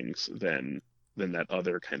reality of things than that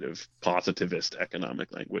other kind of positivist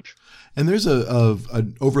economic language. And there's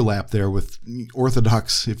an overlap there with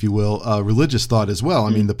orthodox, if you will, religious thought as well.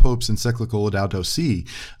 The Pope's encyclical Laudato Si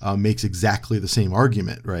makes exactly the same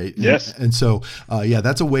argument, right? Yes. And so,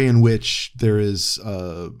 that's a way in which there is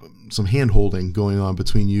some hand-holding going on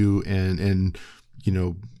between you and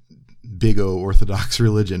big O Orthodox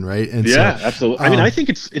religion, right? And absolutely. I think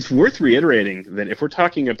it's worth reiterating that if we're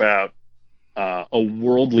talking about a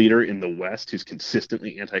world leader in the West who's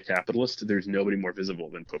consistently anti-capitalist, there's nobody more visible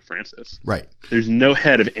than Pope Francis. Right. There's no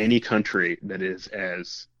head of any country that is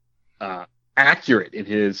as accurate in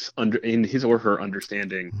his or her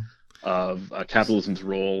understanding of capitalism's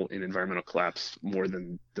role in environmental collapse more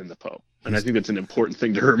than the Pope. And I think that's an important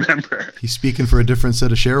thing to remember. He's speaking for a different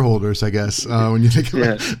set of shareholders, I guess, when you think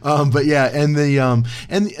about it. But yeah, and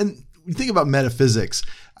you think about metaphysics.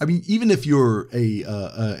 Even if you're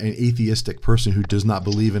an atheistic person who does not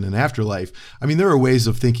believe in an afterlife, there are ways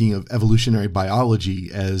of thinking of evolutionary biology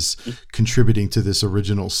as contributing to this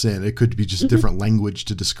original sin. It could be just different language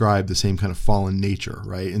to describe the same kind of fallen nature,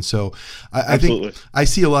 right? And so I think I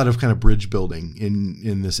see a lot of kind of bridge building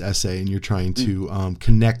in this essay, and you're trying to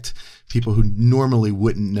connect people who normally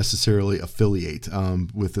wouldn't necessarily affiliate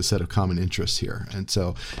with a set of common interests here. And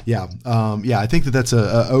so, I think that's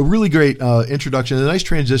a really great introduction, a nice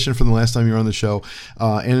transition from the last time you were on the show,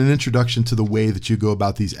 and an introduction to the way that you go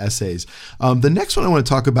about these essays. The next one I want to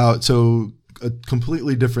talk about, so a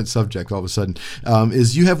completely different subject all of a sudden,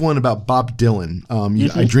 is you have one about Bob Dylan.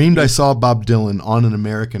 I dreamed I saw Bob Dylan on An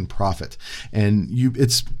American Prophet, and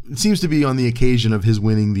it seems to be on the occasion of his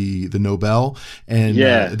winning the Nobel, and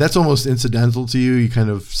that's almost incidental to you. You kind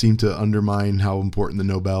of seem to undermine how important the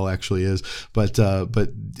Nobel actually is, but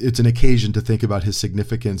it's an occasion to think about his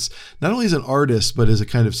significance, not only as an artist, but as a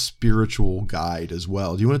kind of spiritual guide as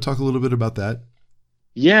well. Do you want to talk a little bit about that?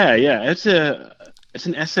 Yeah. It's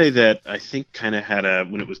an essay that I think kind of had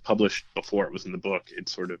when it was published before it was in the book, it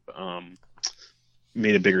sort of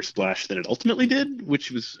made a bigger splash than it ultimately did,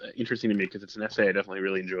 which was interesting to me because it's an essay I definitely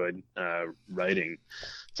really enjoyed writing.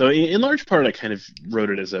 So in large part, I kind of wrote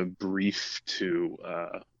it as a brief to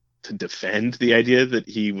defend the idea that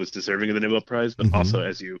he was deserving of the Nobel Prize, but also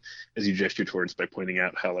as you gesture towards by pointing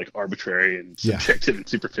out how like arbitrary and subjective and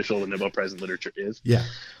superficial the Nobel Prize in literature is. Yeah.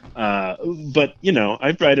 But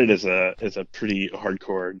I write it as a pretty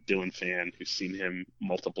hardcore Dylan fan who's seen him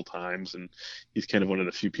multiple times, and he's kind of one of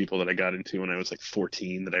the few people that I got into when I was like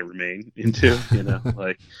 14 that I remain into.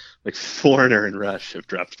 Like Foreigner and Rush have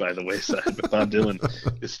dropped by the wayside, but Bob Dylan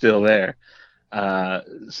is still there.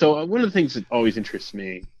 So one of the things that always interests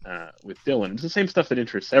me with Dylan, it's the same stuff that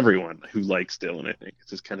interests everyone who likes Dylan, I think.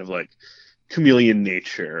 It's this kind of like chameleon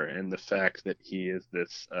nature and the fact that he is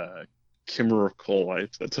this chimerical,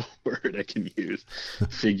 if that's a word I can use,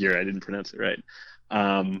 figure. I didn't pronounce it right.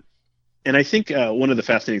 And I think one of the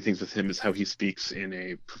fascinating things with him is how he speaks in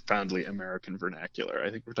a profoundly American vernacular. I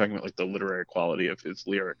think we're talking about like the literary quality of his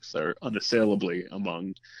lyrics are unassailably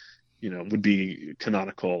among would be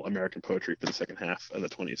canonical American poetry for the second half of the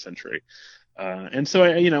 20th century. And so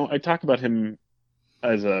I talk about him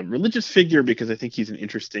as a religious figure because I think he's an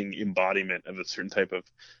interesting embodiment of a certain type of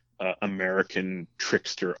American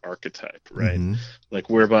trickster archetype, right? Like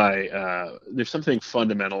whereby there's something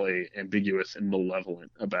fundamentally ambiguous and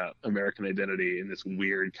malevolent about American identity in this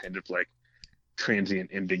weird kind of like transient,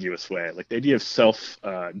 ambiguous way. Like the idea of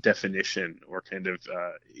self-definition or kind of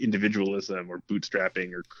individualism or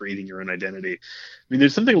bootstrapping or creating your own identity. I mean,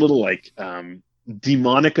 there's something a little like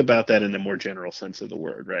demonic about that in a more general sense of the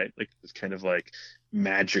word, right? Like this kind of like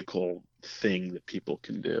magical thing that people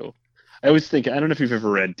can do. I always think, I don't know if you've ever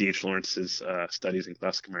read D.H. Lawrence's Studies in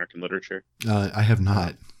Classic American Literature. I have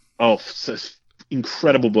not. So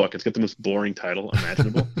incredible book. It's got the most boring title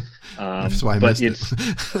imaginable. That's why I missed it.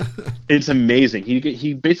 It's amazing.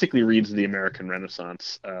 He basically reads the American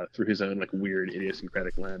Renaissance through his own like weird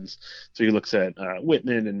idiosyncratic lens. So he looks at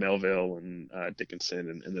Whitman and Melville and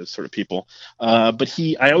Dickinson and those sort of people. But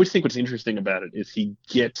I always think what's interesting about it is he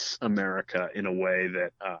gets America in a way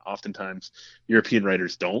that oftentimes European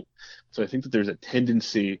writers don't. So I think that there's a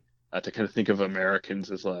tendency to kind of think of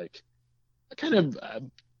Americans as like a kind of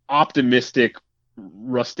optimistic,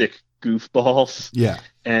 rustic goofballs. Yeah.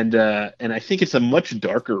 And I think it's a much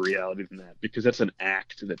darker reality than that because that's an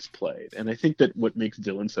act that's played. And I think that what makes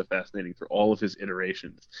Dylan so fascinating for all of his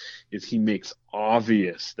iterations is he makes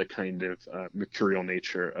obvious the kind of mercurial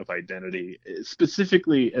nature of identity,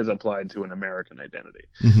 specifically as applied to an American identity.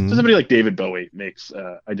 So somebody like David Bowie makes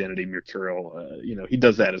identity mercurial. He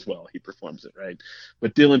does that as well. He performs it, right?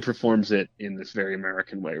 But Dylan performs it in this very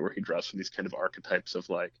American way where he draws from these kind of archetypes of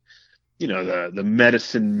like, the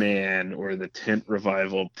medicine man or the tent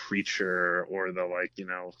revival preacher or the like,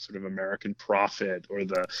 sort of American prophet or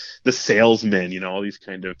the salesman, all these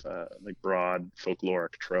kind of like broad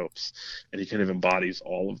folkloric tropes. And he kind of embodies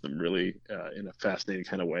all of them really in a fascinating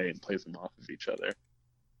kind of way and plays them off of each other.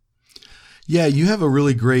 Yeah, you have a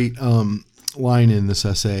really great line in this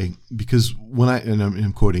essay because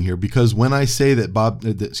I'm quoting here, because when I say that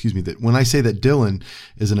when I say that Dylan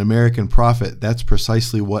is an American prophet, that's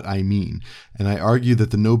precisely what I mean. And I argue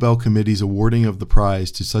that the Nobel Committee's awarding of the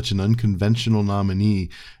prize to such an unconventional nominee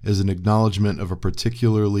is an acknowledgement of a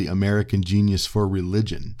particularly American genius for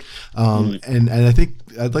religion. And I think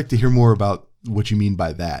I'd like to hear more about what you mean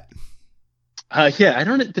by that. Yeah, I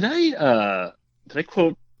don't know. Did I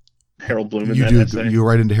quote Harold Bloom in that essay? You're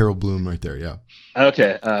right into Harold Bloom right there, yeah.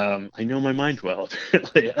 Okay, I know my mind well,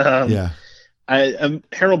 apparently. I'm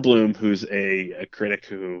Harold Bloom, who's a critic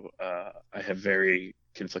who I have very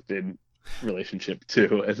conflicted relationship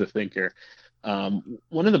to as a thinker.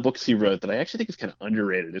 One of the books he wrote that I actually think is kind of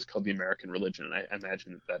underrated is called The American Religion, and I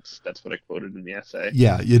imagine that's what I quoted in the essay.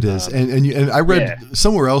 Yeah, it is. And I read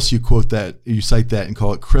somewhere else you cite that and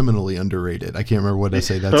call it criminally underrated. I can't remember what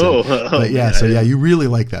essay that's in. But you really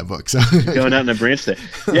like that book. So going out in a branch there.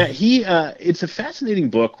 Yeah, it's a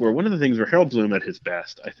fascinating book where one of the things where Harold Bloom at his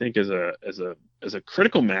best, I think as a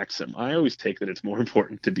critical maxim, I always take that it's more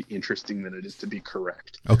important to be interesting than it is to be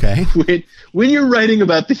correct. Okay. When you're writing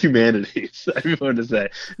about the humanities, I want to say.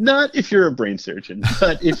 Not if you're a brain surgeon,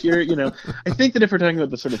 but if you're, I think that if we're talking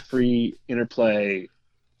about the sort of free interplay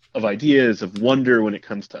of ideas, of wonder when it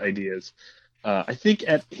comes to ideas, I think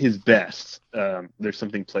at his best, there's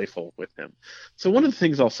something playful with him. So one of the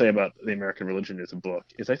things I'll say about The American Religion as a book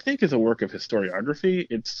is I think as a work of historiography,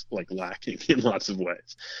 it's like lacking in lots of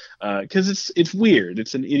ways. Because it's weird.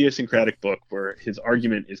 It's an idiosyncratic book where his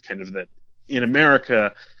argument is kind of that in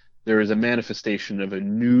America, there is a manifestation of a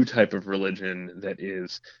new type of religion that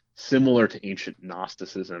is similar to ancient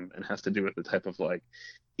Gnosticism and has to do with the type of like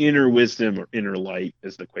inner wisdom or inner light,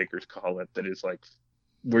 as the Quakers call it, that is like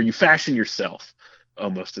where you fashion yourself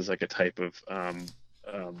almost as like a type of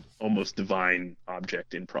almost divine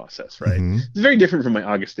object in process, right? Mm-hmm. It's very different from my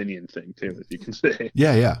Augustinian thing too, as you can say.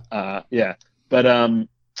 Yeah. But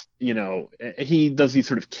he does these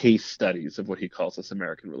sort of case studies of what he calls this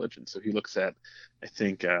American religion. So he looks at, I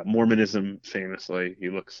think, Mormonism famously. He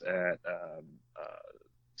looks at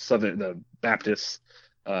the Baptists.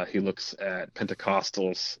 He looks at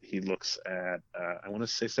Pentecostals. He looks at, I want to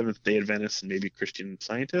say Seventh-day Adventists and maybe Christian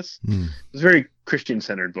Scientists. It's a very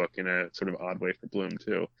Christian-centered book in a sort of odd way for Bloom,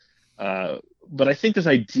 too. But I think this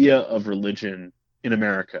idea of religion in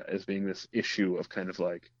America as being this issue of kind of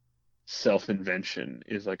like self-invention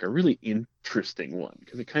is like a really interesting one,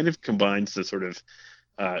 because it kind of combines the sort of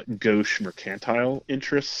gauche mercantile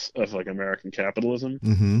interests of like American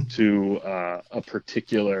capitalism to a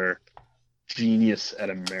particular genius at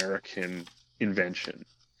American invention.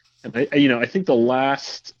 And I think the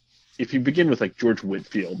last, if you begin with like George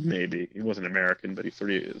Whitefield, maybe he wasn't American, but he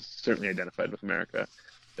sort of is certainly identified with America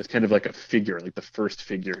as kind of like a figure, like the first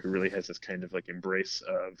figure who really has this kind of like embrace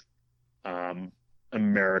of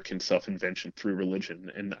American self-invention through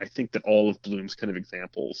religion. And I think that all of Bloom's kind of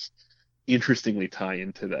examples interestingly tie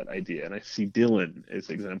into that idea, and I see Dylan as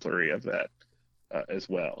exemplary of that as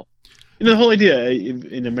well. The whole idea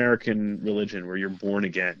in American religion where you're born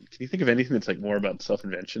again. Can you think of anything that's like more about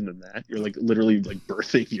self-invention than that? You're like literally like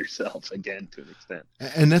birthing yourself again to an extent.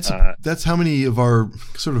 And that's how many of our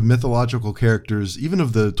sort of mythological characters, even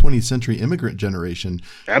of the 20th century immigrant generation,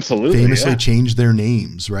 famously changed their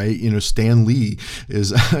names, right? Stan Lee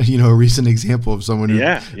is, a recent example of someone who,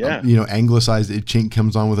 anglicized. It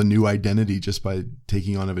comes on with a new identity just by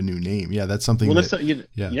taking on of a new name. Yeah, that's something.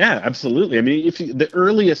 Absolutely. I mean, the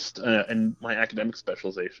earliest. And my academic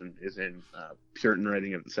specialization is in Puritan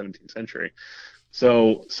writing of the 17th century.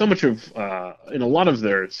 So much of, in a lot of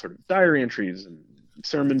their sort of diary entries and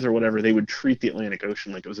sermons or whatever, they would treat the Atlantic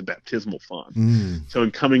Ocean like it was a baptismal font. So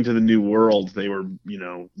in coming to the New World, they were,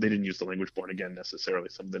 they didn't use the language born again necessarily.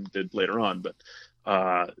 Some of them did later on, but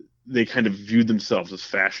they kind of viewed themselves as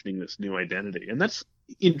fashioning this new identity. And that's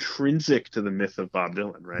intrinsic to the myth of Bob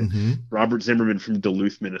Dylan, right? Robert Zimmerman from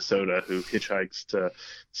Duluth, Minnesota, who hitchhikes to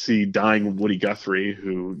see dying Woody Guthrie,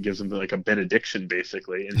 who gives him like a benediction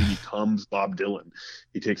basically, and he becomes Bob Dylan.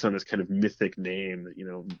 He takes on this kind of mythic name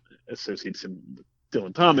that associates him with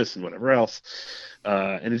Dylan Thomas and whatever else,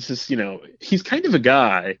 and it's just he's kind of a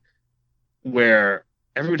guy where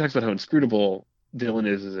everyone talks about how inscrutable Dylan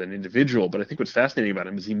is as an individual, but I think what's fascinating about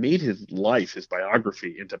him is he made his life, his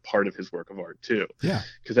biography, into part of his work of art too. Yeah,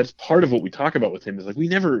 because that's part of what we talk about with him is like we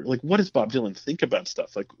never like what does Bob Dylan think about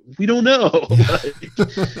stuff? Like we don't know,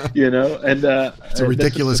 and it's a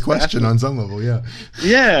ridiculous question on some level. Yeah.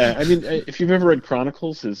 I mean, if you've ever read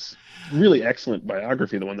Chronicles, his really excellent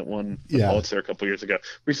biography, the one that won the Pulitzer a couple years ago,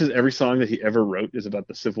 where he says every song that he ever wrote is about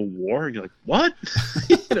the Civil War, and you're like, what?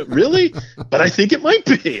 Really? But I think it might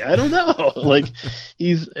be. I don't know. Like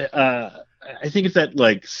he's I think it's that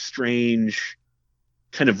like strange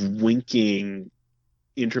kind of winking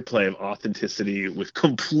interplay of authenticity with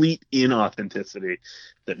complete inauthenticity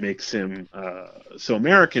that makes him so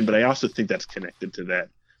American, but I also think that's connected to that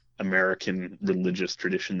American religious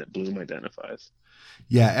tradition that Bloom identifies.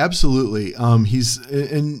 Yeah, absolutely.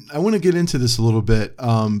 And I want to get into this a little bit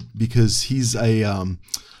because he's a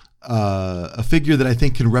figure that I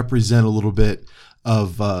think can represent a little bit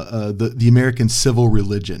of the American civil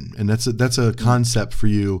religion, and that's a concept for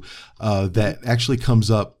you that actually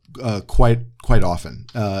comes up quite often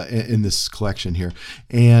in this collection here,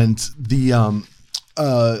 and the.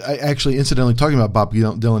 I actually, incidentally, talking about Bob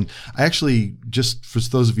Dylan, I actually, just for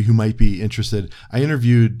those of you who might be interested, I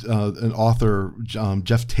interviewed an author,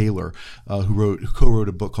 Jeff Taylor, who co-wrote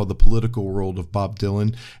a book called The Political World of Bob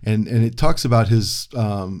Dylan, and it talks about his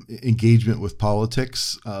engagement with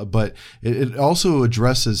politics, but it also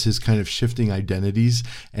addresses his kind of shifting identities,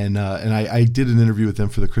 and I did an interview with them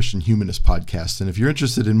for the Christian Humanist podcast, and if you're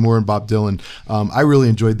interested in more in Bob Dylan, I really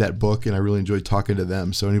enjoyed that book, and I really enjoyed talking to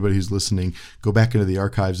them, so anybody who's listening, go back into the the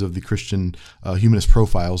archives of the Christian Humanist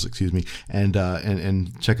Profiles,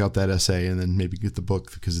 and check out that essay, and then maybe get the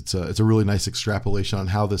book, because it's a really nice extrapolation on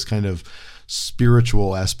how this kind of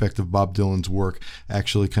spiritual aspect of Bob Dylan's work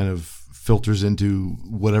actually kind of filters into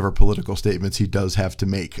whatever political statements he does have to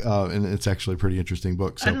make, and it's actually a pretty interesting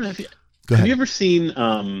book. So, I don't know if have you ever seen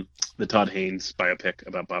the Todd Haynes biopic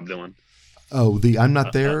about Bob Dylan? Oh, the I'm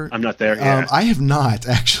Not There? I'm Not There, yeah. I have not,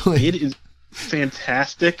 actually. It is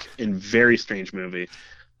fantastic and very strange movie.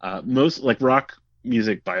 Most like rock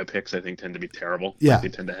music biopics, I think, tend to be terrible. Yeah. Like, they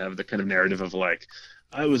tend to have the kind of narrative of like,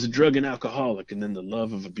 I was a drug and alcoholic, and then the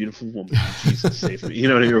love of a beautiful woman, Jesus saved me, you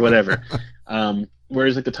know what I mean, or whatever.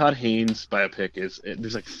 Whereas like the Todd Haynes biopic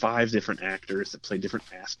there's like 5 different actors that play different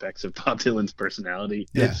aspects of Bob Dylan's personality.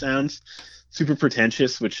 Yeah. It sounds super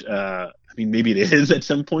pretentious, which I mean, maybe it is at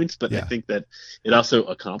some points, but I think that it also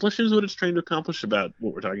accomplishes what it's trying to accomplish about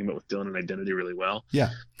what we're talking about with Dylan and identity really well.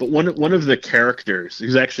 Yeah. But one of the characters,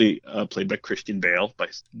 who's actually played by Christian Bale, by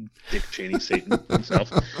Dick Cheney, Satan himself,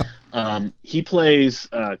 he plays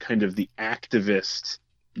kind of the activist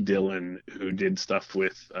Dylan who did stuff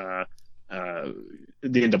with the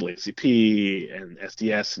NAACP and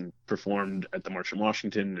SDS, and performed at the March on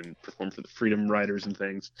Washington, and performed for the Freedom Riders and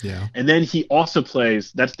things. Yeah. And then he also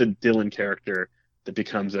plays, that's the Dylan character that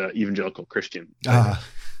becomes an evangelical Christian.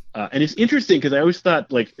 And it's interesting because I always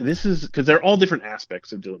thought, like, this is because they're all different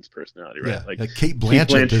aspects of Dylan's personality, right? Yeah. Like Kate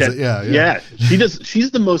Blanchett. She's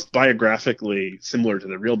the most biographically similar to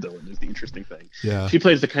the real Dylan, is the interesting thing. Yeah. She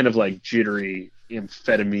plays the kind of like jittery,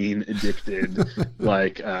 amphetamine addicted,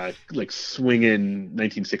 like swinging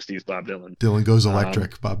 1960s Bob Dylan. Dylan Goes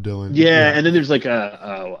Electric, Bob Dylan. Yeah, and then there's like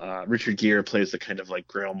Richard Gere plays the kind of like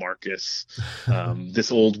Grail Marcus,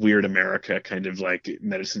 this old weird America kind of like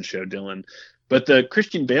medicine show Dylan. But the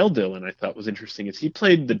Christian Bale Dylan I thought was interesting is he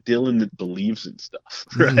played the Dylan that believes in stuff,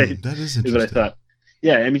 right? That is interesting. But I thought,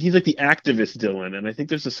 yeah, I mean, he's like the activist Dylan, and I think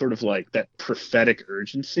there's a sort of like that prophetic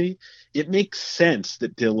urgency. It makes sense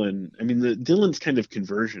that Dylan, I mean, the Dylan's kind of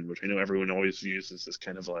conversion, which I know everyone always views as this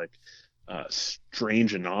kind of like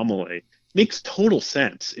strange anomaly, makes total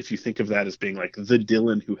sense if you think of that as being like the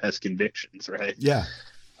Dylan who has convictions, right? Yeah.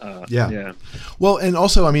 Yeah. Well, and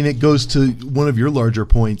also, I mean, it goes to one of your larger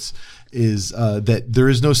points is that there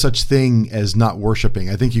is no such thing as not worshiping.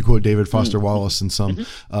 I think you quote David Foster Wallace in some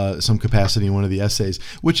capacity in one of the essays,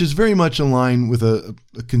 which is very much in line with a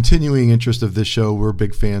continuing interest of this show. We're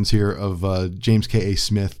big fans here of James K.A.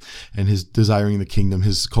 Smith and his Desiring the Kingdom,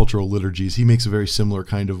 his cultural liturgies. He makes a very similar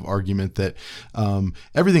kind of argument that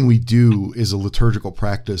everything we do is a liturgical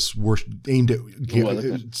practice aimed at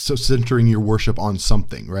centering your worship on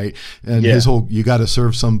something, right? And his whole, you got to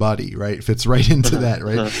serve somebody, right? Fits right into that,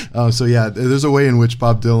 right? So yeah, there's a way in which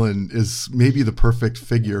Bob Dylan is maybe the perfect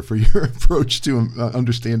figure for your approach to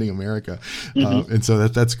understanding America, and so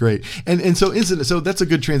that's great. And so that's a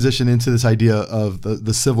good transition into this idea of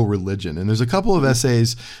the civil religion. And there's a couple of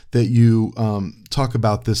essays that you talk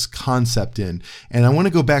about this concept in. And I want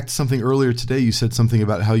to go back to something earlier today. You said something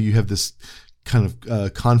about how you have this kind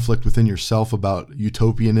of conflict within yourself about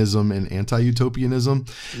utopianism and anti-utopianism.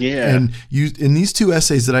 Yeah. And you, in these 2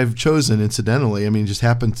 essays that I've chosen, incidentally, I mean, just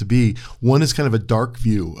happened to be, one is kind of a dark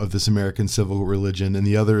view of this American civil religion, and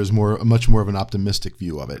the other is much more of an optimistic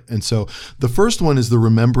view of it. And so the first one is the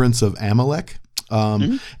remembrance of Amalek.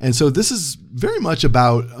 And so this is very much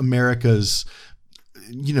about America's,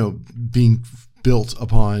 being built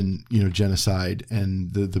upon, genocide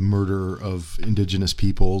and the murder of indigenous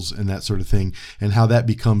peoples and that sort of thing, and how that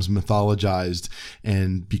becomes mythologized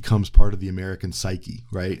and becomes part of the American psyche,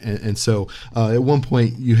 right? And so at one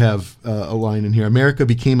point you have a line in here: America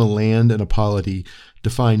became a land and a polity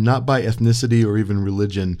defined not by ethnicity or even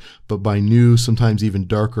religion, but by new, sometimes even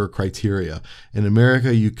darker criteria. In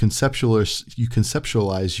America, you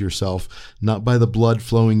conceptualize yourself not by the blood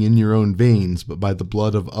flowing in your own veins, but by the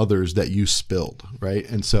blood of others that you spilled, right?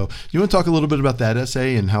 And so, you want to talk a little bit about that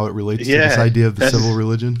essay and how it relates to this idea of the civil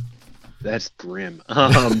religion? That's grim.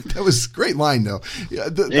 That was a great line, though.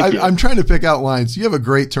 I'm trying to pick out lines. You have a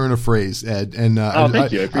great turn of phrase, Ed, and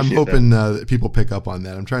thank you. I'm hoping that people pick up on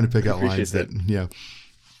that. I'm trying to pick out lines that. Yeah.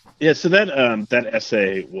 So that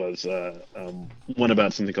essay was one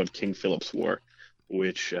about something called King Philip's War,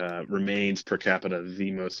 which remains per capita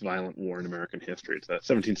the most violent war in American history. It's a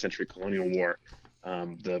 17th century colonial war.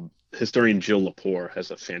 The historian Jill Lepore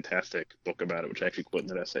has a fantastic book about it, which I actually quote in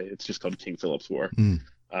that essay. It's just called King Philip's War.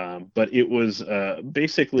 But it was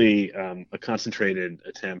basically a concentrated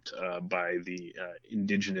attempt by the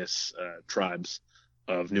indigenous tribes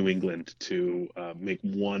of New England to make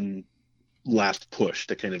one last push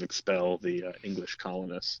to kind of expel the English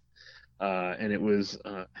colonists. and it was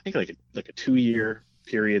I think like a 2-year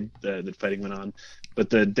period that fighting went on. But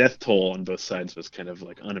the death toll on both sides was kind of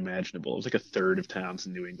like unimaginable. It was like a third of towns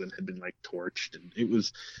in New England had been like torched, and it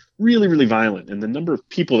was really, really violent. And the number of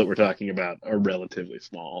people that we're talking about are relatively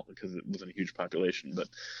small because it wasn't a huge population. But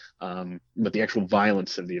the actual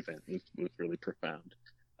violence of the event was really profound.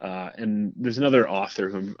 And there's another author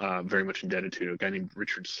who I'm very much indebted to, a guy named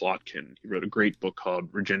Richard Slotkin. He wrote a great book called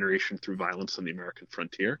Regeneration Through Violence on the American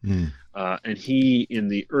Frontier. And he,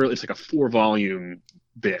 it's like a 4-volume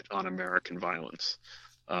bit on American violence.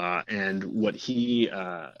 And what he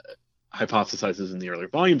hypothesizes in the earlier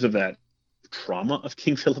volumes of that trauma of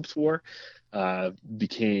King Philip's War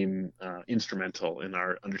became instrumental in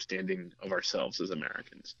our understanding of ourselves as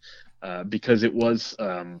Americans, because it was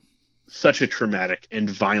such a traumatic and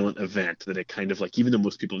violent event that it kind of like, even though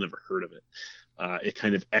most people never heard of it, it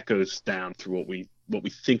kind of echoes down through what we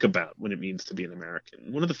think about when it means to be an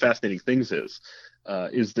American. One of the fascinating things is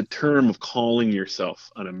the term of calling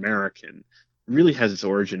yourself an American really has its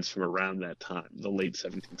origins from around that time, the late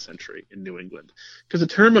 17th century in New England. Because the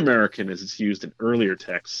term American, as it's used in earlier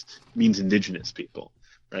texts, means indigenous people,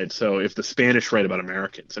 right? So if the Spanish write about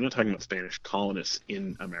Americans, they're not talking about Spanish colonists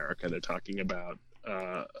in America. They're talking about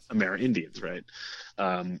Amerindians, right?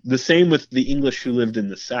 The same with the English who lived in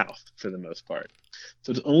the South for the most part.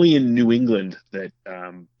 So it's only in New England that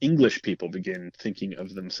English people begin thinking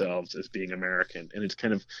of themselves as being American, and it's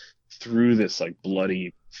kind of through this like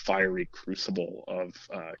bloody, fiery crucible of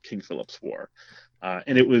King Philip's War.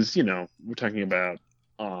 And it was, we're talking about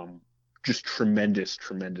just tremendous,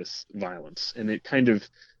 tremendous violence, and it kind of,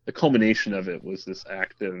 the culmination of it was this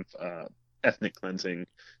act of ethnic cleansing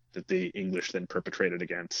that the English then perpetrated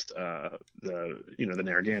against the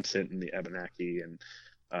Narragansett and the Abenaki and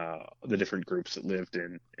the different groups that lived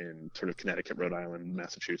in sort of Connecticut, Rhode Island,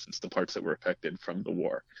 Massachusetts, the parts that were affected from the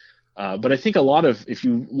war. But I think if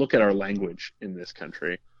you look at our language in this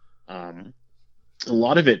country, a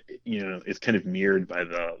lot of it, is kind of mirrored by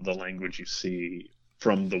the language you see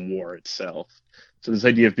from the war itself. So this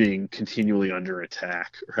idea of being continually under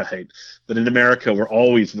attack, right? But in America,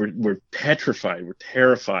 we're petrified, we're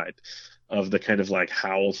terrified of the kind of like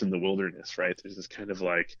howls in the wilderness, right? There's this kind of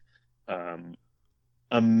like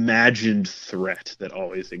imagined threat that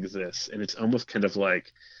always exists, and it's almost kind of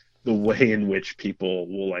like the way in which people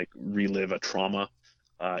will like relive a trauma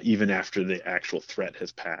even after the actual threat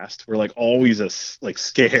has passed. We're like always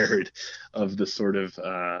scared of the sort of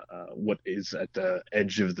what is at the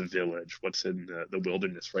edge of the village, what's in the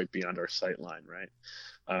wilderness right beyond our sight line, right?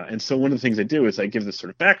 And so one of the things I do is I give this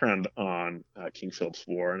sort of background on King Philip's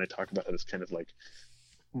War, and I talk about how this kind of like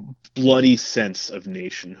bloody sense of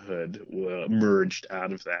nationhood emerged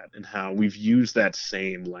out of that, and how we've used that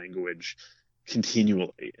same language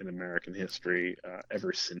continually in American history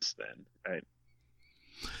ever since then, right?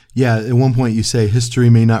 Yeah, at one point you say history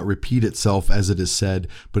may not repeat itself as it is said,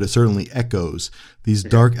 but it certainly echoes. These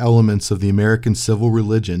dark elements of the American civil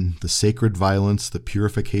religion, the sacred violence, the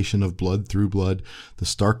purification of blood through blood, the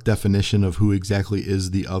stark definition of who exactly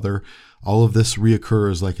is the other, all of this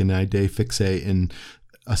reoccurs like an idée fixe in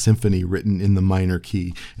a symphony written in the minor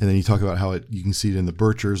key. And then you talk about how you can see it in the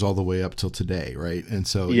Birchers all the way up till today, right? And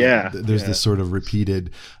so there's this sort of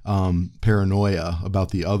repeated paranoia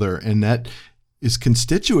about the other, and that is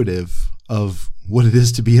constitutive of what it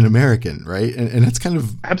is to be an American, right? And that's kind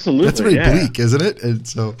of absolutely, that's very bleak, isn't it? And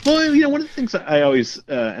so, well, one of the things that I always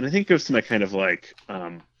and I think it goes to my kind of like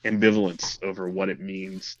ambivalence over what it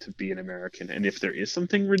means to be an American, and if there is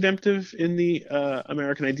something redemptive in the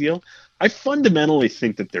American ideal. I fundamentally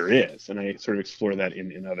think that there is, and I sort of explore that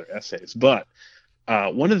in other essays. But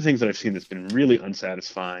one of the things that I've seen that's been really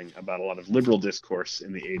unsatisfying about a lot of liberal discourse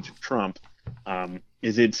in the age of Trump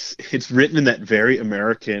is it's written in that very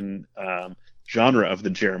American genre of the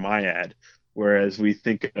Jeremiad, whereas we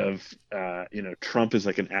think of Trump as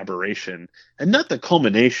like an aberration and not the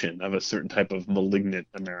culmination of a certain type of malignant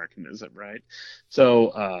Americanism, right?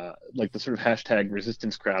 So like the sort of hashtag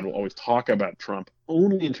resistance crowd will always talk about Trump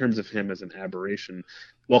only in terms of him as an aberration,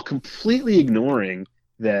 while completely ignoring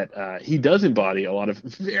that he does embody a lot of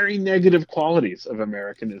very negative qualities of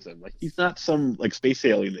Americanism. Like he's not some like space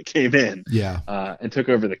alien that came in and took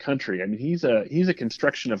over the country. I mean, he's a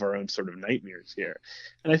construction of our own sort of nightmares here.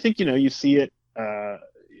 And I think, you see it.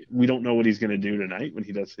 We don't know what he's going to do tonight when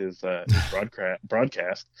he does his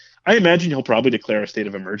broadcast. I imagine he'll probably declare a state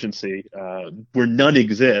of emergency where none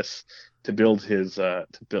exists to build his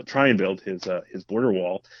try and build his border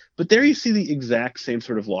wall. But there you see the exact same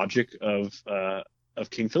sort of logic of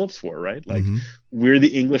King Philip's War, right? Like we're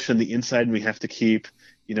the English on the inside, and we have to keep,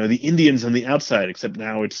 the Indians on the outside, except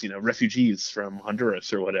now it's, refugees from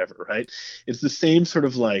Honduras or whatever, right? It's the same sort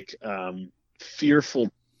of like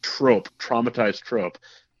fearful trope, traumatized trope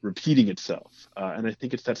repeating itself. And I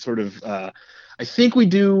think it's that sort of, I think we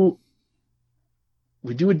do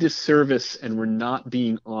a disservice, and we're not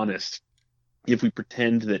being honest if we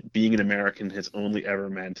pretend that being an American has only ever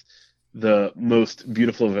meant the most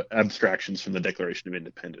beautiful of abstractions from the Declaration of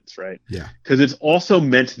Independence, right? Yeah. Because it's also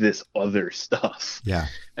meant this other stuff. Yeah.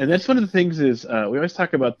 And that's one of the things is we always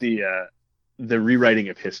talk about the rewriting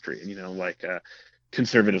of history. And, like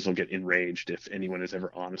conservatives will get enraged if anyone is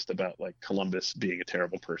ever honest about like Columbus being a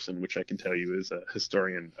terrible person, which I can tell you as a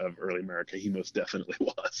historian of early America, he most definitely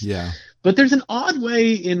was. Yeah. But there's an odd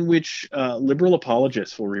way in which liberal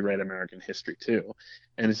apologists will rewrite American history too.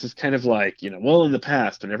 And it's just kind of like, well, in the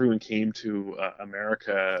past, when everyone came to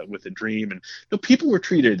America with a dream, and people were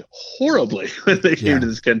treated horribly when they came to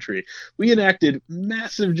this country. We enacted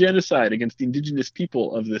massive genocide against the indigenous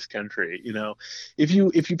people of this country. If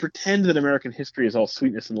you pretend that American history is all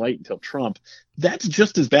sweetness and light until Trump, that's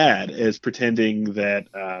just as bad as pretending that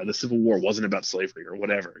the Civil War wasn't about slavery or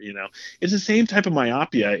whatever. It's the same type of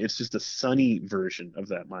myopia. It's just a sunny version of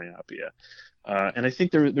that myopia. And I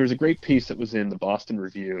think there was a great piece that was in the Boston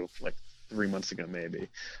Review like 3 months ago, maybe.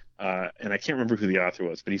 And I can't remember who the author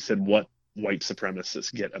was, but he said what white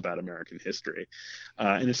supremacists get about American history.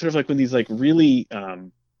 And it's sort of like when these like really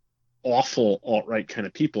awful alt-right kind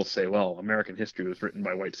of people say, well, American history was written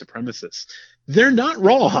by white supremacists. They're not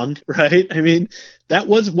wrong, right? I mean, that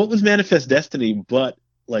was what was Manifest Destiny, but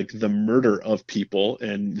like the murder of people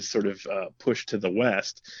and sort of push to the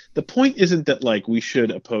West. The point isn't that like we should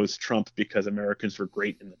oppose Trump because Americans were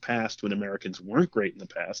great in the past when Americans weren't great in the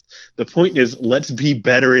past. The point is, let's be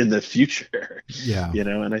better in the future. Yeah.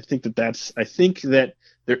 And I think that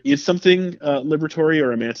there is something liberatory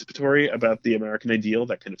or emancipatory about the American ideal,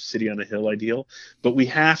 that kind of city on a hill ideal, but we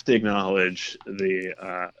have to acknowledge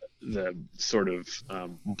the sort of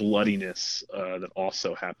bloodiness that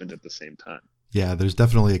also happened at the same time. Yeah, there's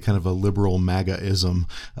definitely a kind of a liberal MAGA-ism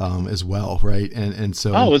as well, right? And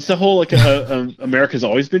so it's the whole like America's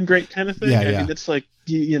always been great kind of thing. Yeah, I mean, it's like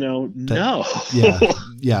no.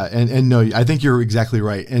 Yeah, and no, I think you're exactly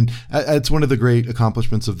right. And it's one of the great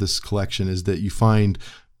accomplishments of this collection is that you find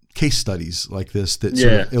case studies like this that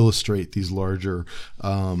sort of illustrate these larger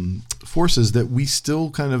forces that we still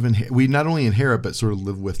kind of we not only inherit but sort of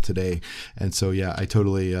live with today. And so I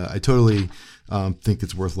totally think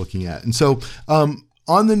it's worth looking at. And so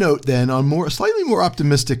on the note then, on a slightly more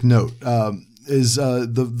optimistic note, is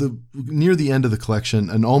the near the end of the collection,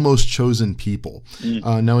 An Almost Chosen People.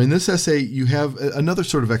 Now in this essay you have another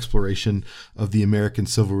sort of exploration of the American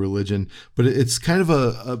civil religion, but it's kind of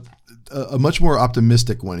a much more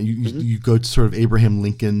optimistic one. You go to sort of Abraham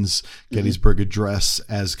Lincoln's Gettysburg Address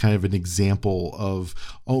as kind of an example of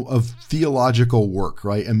theological work,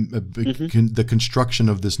 right? And the construction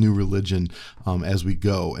of this new religion as we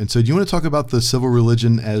go. And so do you want to talk about the civil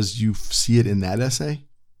religion as you see it in that essay?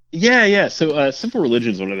 Yeah. So civil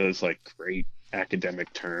religion is one of those like great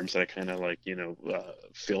academic terms that I kind of like,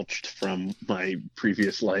 filched from my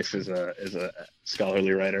previous life as a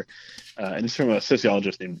scholarly writer. And it's from a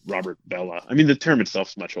sociologist named Robert Bellah. I mean, the term itself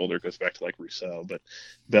is much older, it goes back to like Rousseau, but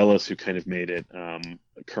Bellah's who kind of made it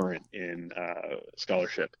current in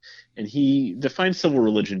scholarship. And he defines civil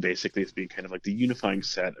religion basically as being kind of like the unifying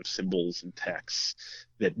set of symbols and texts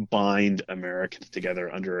that bind Americans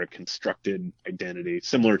together under a constructed identity,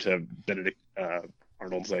 similar to Benedict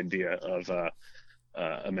Arnold's idea of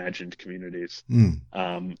imagined communities. And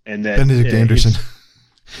that Benedict Anderson.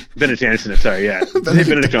 Benedict Anderson, sorry, yeah.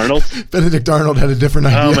 Benedict Arnold? Benedict Arnold had a different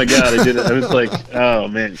idea. Oh my God, I did it. I was like, oh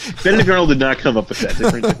man. Benedict Arnold did not come up with that.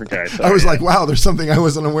 Different guy. Sorry. I was like, wow, there's something I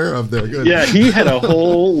wasn't aware of there. Good. Yeah, he had a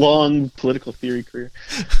whole long political theory career.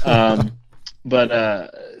 But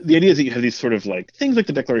the idea is that you have these sort of like things like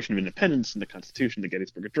the Declaration of Independence and the Constitution, the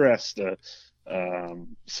Gettysburg Address, the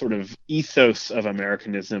sort of ethos of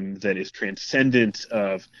Americanism that is transcendent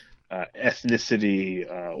of ethnicity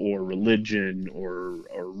or religion or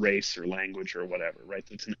race or language or whatever, right?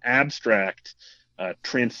 It's an abstract,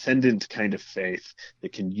 transcendent kind of faith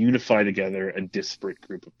that can unify together a disparate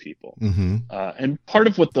group of people. And part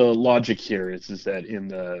of what the logic here is that in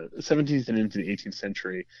the 17th and into the 18th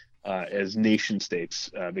century, as nation states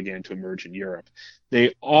began to emerge in Europe,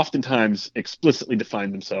 they oftentimes explicitly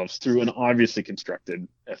defined themselves through an obviously constructed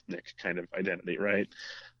ethnic kind of identity, right?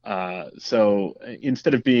 So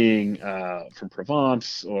instead of being from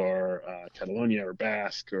Provence or Catalonia or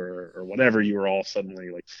Basque or whatever, you were all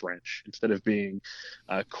suddenly like French. Instead of being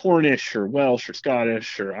Cornish or Welsh or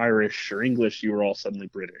Scottish or Irish or English, you were all suddenly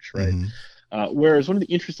British, right? Whereas one of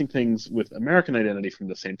the interesting things with American identity from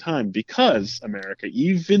the same time, because America,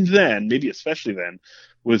 even then, maybe especially then,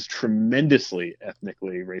 was tremendously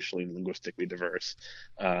ethnically, racially, and linguistically diverse,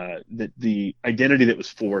 that the identity that was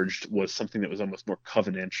forged was something that was almost more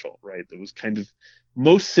covenantal, right? That was kind of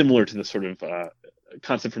most similar to the sort of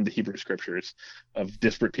concept from the Hebrew scriptures of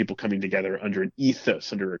disparate people coming together under an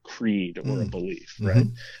ethos, under a creed or a belief, right?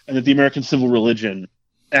 And that the American civil religion,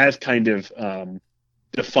 as kind of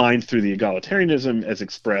defined through the egalitarianism as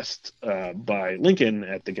expressed by Lincoln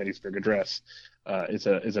at the Gettysburg Address, is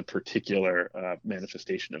a particular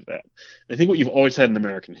manifestation of that. I think what you've always had in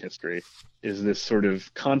American history is this sort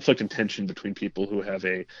of conflict and tension between people who have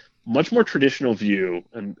a much more traditional view,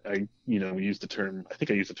 and I used the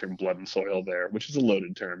term blood and soil there, which is a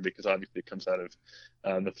loaded term because obviously it comes out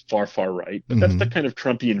of the far right, but that's the kind of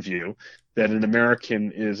Trumpian view that an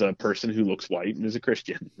American is a person who looks white and is a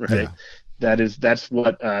Christian, right? Yeah. That's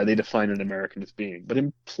what they define an American as being. But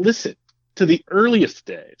implicit to the earliest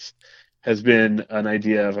days has been an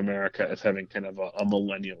idea of America as having kind of a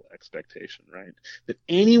millennial expectation, right? That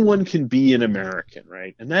anyone can be an American,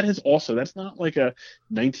 right? And that's not like a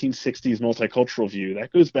 1960s multicultural view.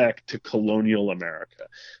 That goes back to colonial America.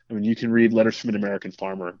 I mean, you can read Letters from an American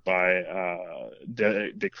Farmer by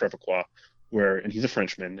de Crevecoeur, and he's a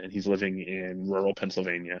Frenchman and he's living in rural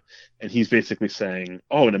Pennsylvania. And he's basically saying,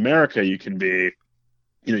 oh, in America, you can be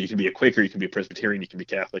a Quaker, you can be a Presbyterian, you can be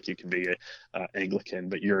Catholic, you can be Anglican,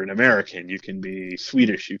 but you're an American. You can be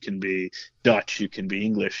Swedish, you can be Dutch, you can be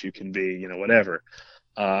English, you can be, whatever.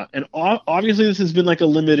 And obviously this has been like a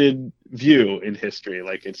limited view in history.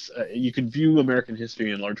 Like you could view American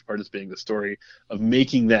history in large part as being the story of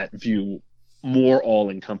making that view more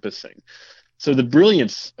all-encompassing. So the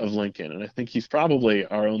brilliance of Lincoln, and I think he's probably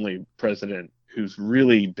our only president who's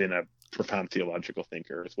really been a profound theological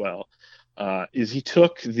thinker as well, is he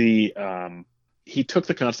took the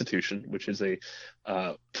Constitution, which is a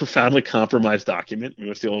profoundly compromised document. It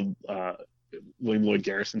was the old William Lloyd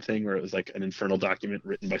Garrison thing where it was like an infernal document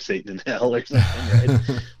written by Satan in hell or something,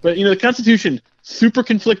 right? But the Constitution, super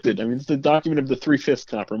conflicted. I mean, it's the document of the three-fifths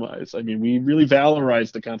compromise. I mean, we really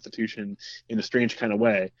valorized the Constitution in a strange kind of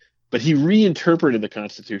way. But he reinterpreted the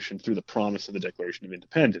Constitution through the promise of the Declaration of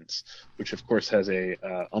Independence, which of course has a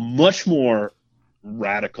much more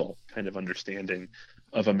radical kind of understanding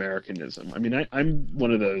of Americanism. I mean, I'm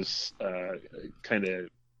one of those kind of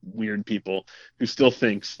weird people who still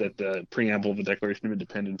thinks that the preamble of the Declaration of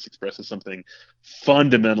Independence expresses something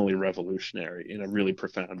fundamentally revolutionary in a really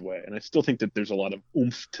profound way. And I still think that there's a lot of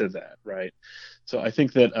oomph to that, right? So I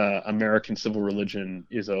think that American civil religion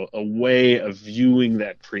is a way of viewing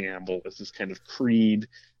that preamble as this kind of creed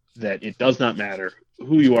that it does not matter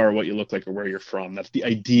who you are, what you look like, or where you're from. That's the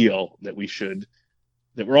ideal that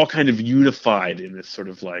we're all kind of unified in this sort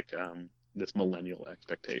of like this millennial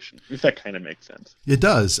expectation, if that kind of makes sense. It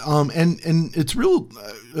does. And it's a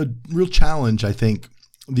real challenge, I think.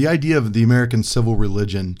 The idea of the American civil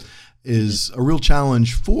religion is a real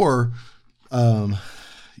challenge for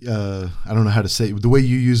I don't know how to say the way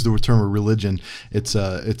you use the term religion. It's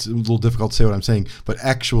a little difficult to say what I'm saying, but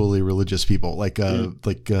actually religious people,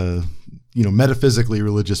 metaphysically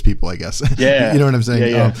religious people, I guess. Yeah. You know what I'm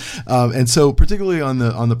saying? Yeah. And so particularly on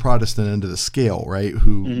the Protestant end of the scale, right,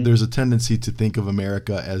 who there's a tendency to think of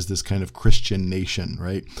America as this kind of Christian nation,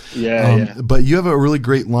 right? Yeah. But you have a really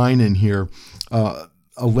great line in here, a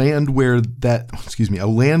land where that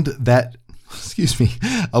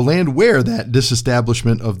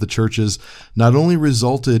disestablishment of the churches not only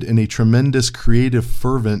resulted in a tremendous creative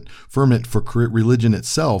ferment for religion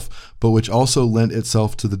itself, but which also lent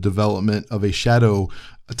itself to the development of a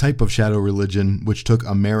type of shadow religion, which took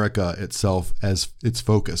America itself as its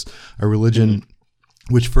focus, a religion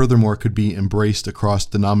which furthermore could be embraced across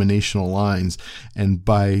denominational lines and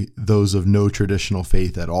by those of no traditional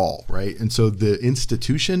faith at all, right? And so the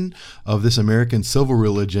institution of this American civil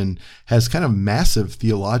religion has kind of massive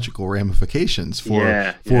theological ramifications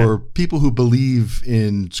for people who believe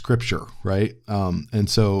in Scripture, right? And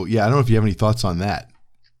so, I don't know if you have any thoughts on that.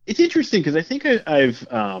 It's interesting because I think I've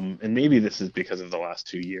and maybe this is because of the last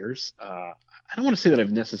 2 years, I don't want to say that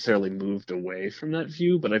I've necessarily moved away from that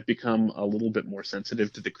view, but I've become a little bit more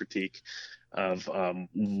sensitive to the critique of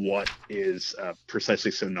what is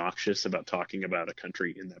precisely so noxious about talking about a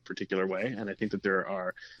country in that particular way. And I think that there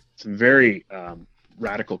are some very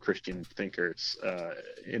radical Christian thinkers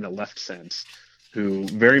in a left sense who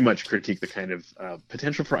very much critique the kind of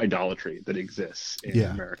potential for idolatry that exists in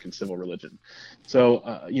American civil religion. So,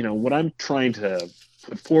 what I'm trying to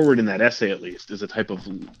put forward in that essay, at least, is a type of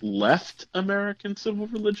left American civil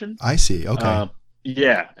religion. I see. Okay.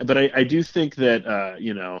 But I do think that,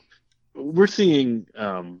 we're seeing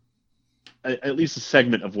at least a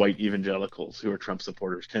segment of white evangelicals who are Trump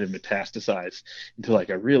supporters kind of metastasize into like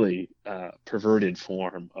a really perverted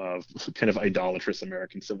form of kind of idolatrous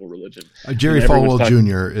American civil religion. Jerry Falwell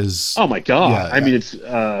Jr. is. Oh my God! Yeah, I mean, it's.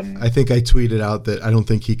 I think I tweeted out that I don't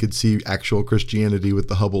think he could see actual Christianity with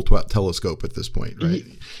the Hubble telescope at this point, right?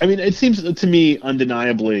 I mean, it seems to me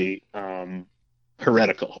undeniably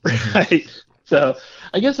heretical, right? So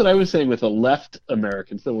I guess what I was saying with a left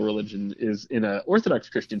American civil religion is, in an Orthodox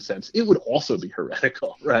Christian sense, it would also be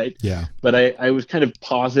heretical, right? Yeah. But I was kind of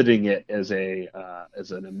positing it as an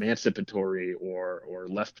emancipatory or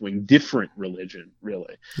left-wing different religion,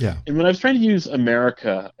 really. Yeah. And when I was trying to use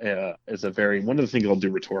America as one of the things I'll do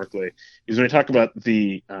rhetorically is when I talk about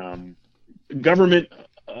the government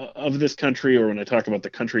of this country, or when I talk about the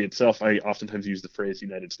country itself, I oftentimes use the phrase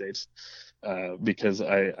United States. Because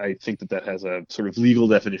I think that has a sort of legal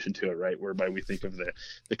definition to it, right? Whereby we think of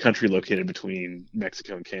the country located between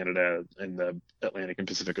Mexico and Canada and the Atlantic and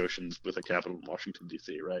Pacific Oceans with a capital in Washington,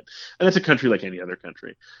 D.C., right? And that's a country like any other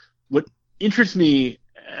country. What interests me,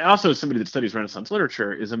 also as somebody that studies Renaissance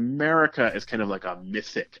literature, is America as kind of like a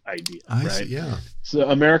mythic idea, right? I see, yeah. So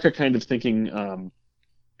America kind of thinking of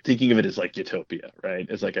it as like utopia, right?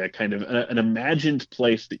 As like a kind of an imagined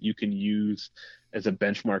place that you can use as a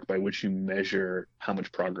benchmark by which you measure how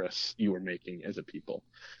much progress you are making as a people.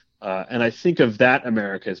 And I think of that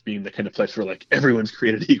America as being the kind of place where like everyone's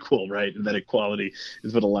created equal, right? And that equality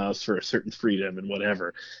is what allows for a certain freedom and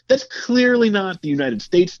whatever. That's clearly not the United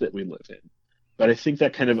States that we live in. But I think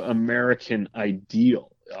that kind of American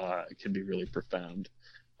ideal can be really profound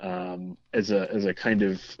as a kind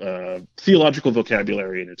of theological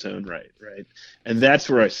vocabulary in its own right? And that's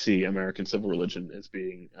where I see American civil religion as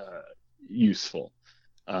being useful.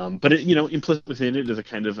 But implicit within it is a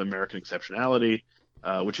kind of American exceptionality,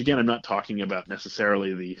 which again, I'm not talking about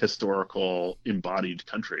necessarily the historical embodied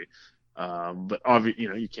country, but obviously,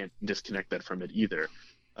 you can't disconnect that from it either.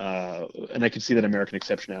 And I could see that American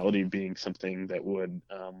exceptionality being something that would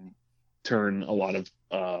turn a lot of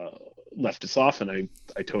leftists off, and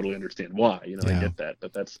I totally understand why. I get that,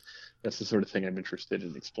 but that's the sort of thing I'm interested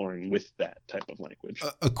in exploring with that type of language.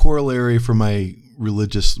 A corollary for my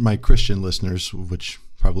Christian listeners, which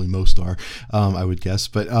probably most are, I would guess,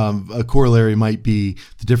 but a corollary might be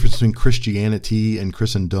the difference between Christianity and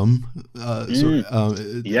Christendom.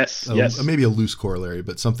 Yes. Maybe a loose corollary,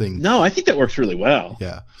 but something. No, I think that works really well.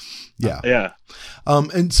 Yeah.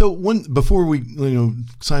 And so before we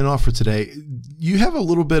sign off for today, you have a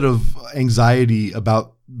little bit of anxiety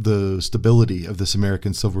about the stability of this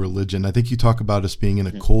American civil religion. I think you talk about us being in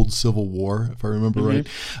a cold civil war, if I remember right.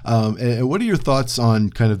 And what are your thoughts on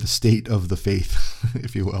kind of the state of the faith,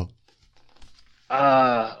 if you will?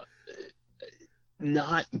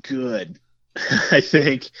 Not good. I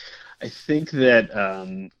think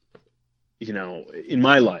that in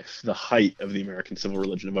my life, the height of the American civil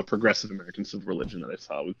religion, of a progressive American civil religion that I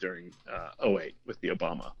saw, was during 2008 with the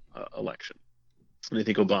Obama election. And I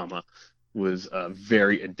think Obama was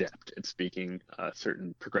very adept at speaking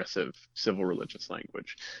certain progressive civil religious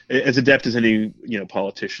language, as adept as any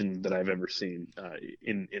politician that I've ever seen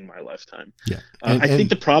in my lifetime. Yeah, I think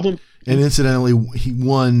the problem. And incidentally, he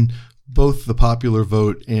won both the popular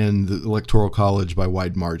vote and the electoral college by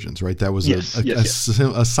wide margins, right? That was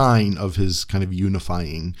a sign of his kind of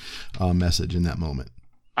unifying message in that moment.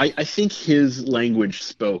 I think his language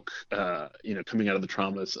spoke, coming out of the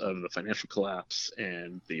traumas of the financial collapse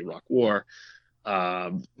and the Iraq War,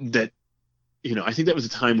 that, I think that was a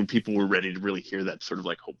time when people were ready to really hear that sort of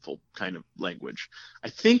like hopeful kind of language. I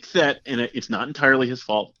think that, and it's not entirely his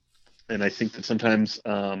fault, and I think that sometimes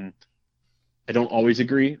I don't always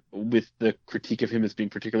agree with the critique of him as being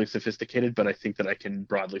particularly sophisticated, but I think that I can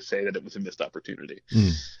broadly say that it was a missed opportunity.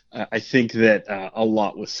 I think that a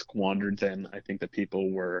lot was squandered then. I think that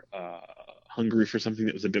people were hungry for something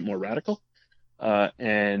that was a bit more radical.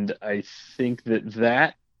 And I think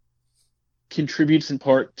that contributes in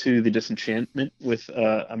part to the disenchantment with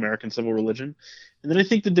American civil religion. And then I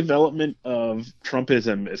think the development of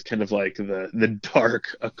Trumpism as kind of like the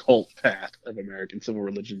dark occult path of American civil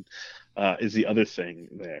religion is the other thing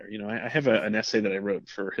there. I have an essay that I wrote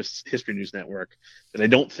for History News Network that I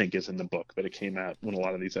don't think is in the book, but it came out when a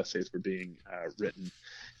lot of these essays were being written.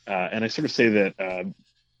 And I sort of say that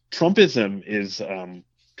Trumpism is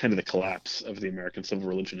kind of the collapse of the American civil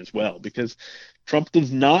religion as well, because Trump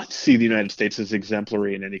does not see the United States as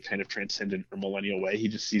exemplary in any kind of transcendent or millennial way. He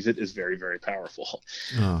just sees it as very, very powerful.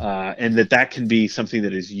 And that can be something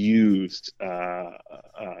that is used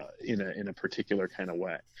in a particular kind of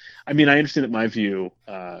way. I mean, I understand that my view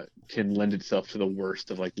can lend itself to the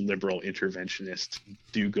worst of like liberal interventionist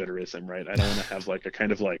do-gooderism, right? I don't want to have like a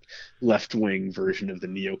kind of like left-wing version of the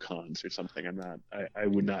neocons or something. I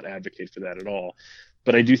would not advocate for that at all.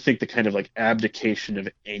 But I do think the kind of like abdication of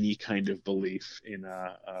any kind of belief in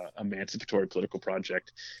a emancipatory political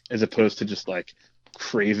project, as opposed to just like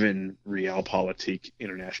craven realpolitik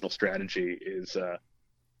international strategy,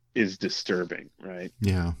 is disturbing, right?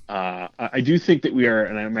 Yeah. I do think that we are,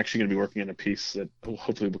 and I'm actually going to be working on a piece that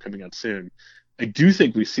hopefully will be coming out soon. I do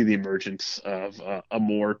think we see the emergence of a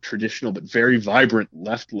more traditional but very vibrant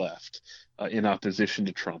left in opposition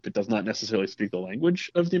to Trump. It does not necessarily speak the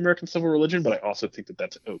language of the American civil religion, but I also think that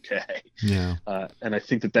that's okay. Yeah. And I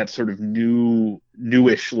think that sort of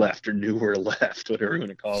newish left or newer left, whatever you want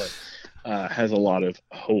to call it, has a lot of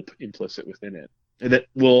hope implicit within it, and that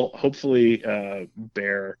will hopefully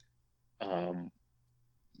bear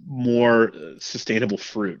more sustainable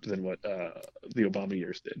fruit than what the Obama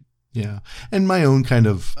years did. Yeah. And my own kind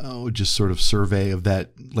of just sort of survey of that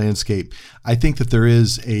landscape, I think that there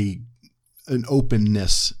is an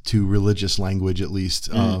openness to religious language, at least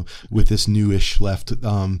with this newish left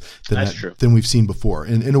than we've seen before,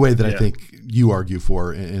 in a way that I think you argue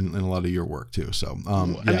for in a lot of your work too. So I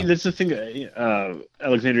mean, that's the thing.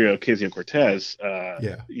 Alexandria Ocasio-Cortez,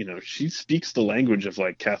 she speaks the language of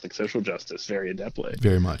like Catholic social justice very adeptly.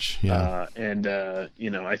 Very much, yeah.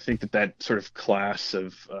 I think that sort of class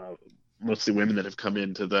of mostly women that have come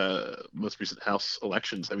into the most recent House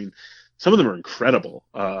elections, I mean, some of them are incredible,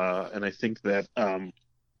 and I think that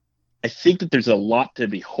there's a lot to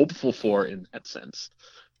be hopeful for in that sense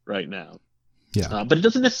right now. Yeah, but it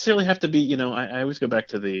doesn't necessarily have to be. I always go back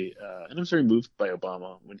to and I was very moved by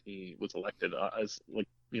Obama when he was elected, as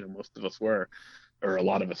most of us were, or a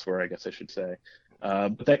lot of us were, I guess I should say.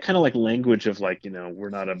 But that kind of like language of like,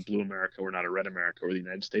 we're not a blue America, we're not a red America, we're the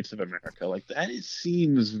United States of America. Like that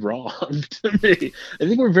seems wrong to me. I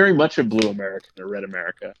think we're very much a blue America and a red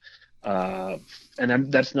America. And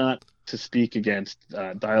that's not to speak against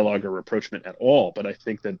dialogue or rapprochement at all, but I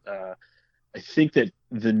think that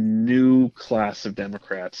the new class of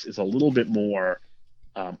Democrats is a little bit more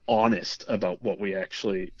honest about what we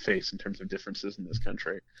actually face in terms of differences in this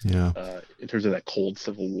country. Yeah. In terms of that cold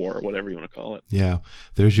civil war, or whatever you want to call it. Yeah.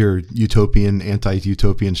 There's your utopian,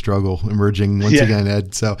 anti-utopian struggle emerging once again,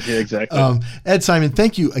 Ed. So yeah, exactly. Ed Simon,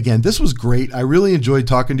 thank you again. This was great. I really enjoyed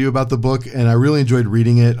talking to you about the book, and I really enjoyed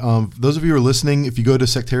reading it. Those of you who are listening, if you go to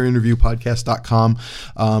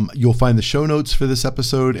sectarianreviewpodcast.com, you'll find the show notes for this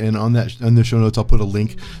episode, and on the show notes, I'll put a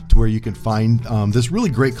link to where you can find this really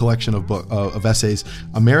great collection of essays,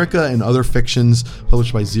 America and Other Fictions,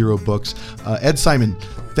 published by Zero Books. Ed Simon,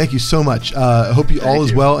 thank you so much. I hope you all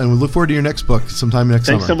is well, and we look forward to your next book sometime next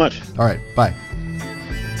summer. Thanks so much. All right, bye.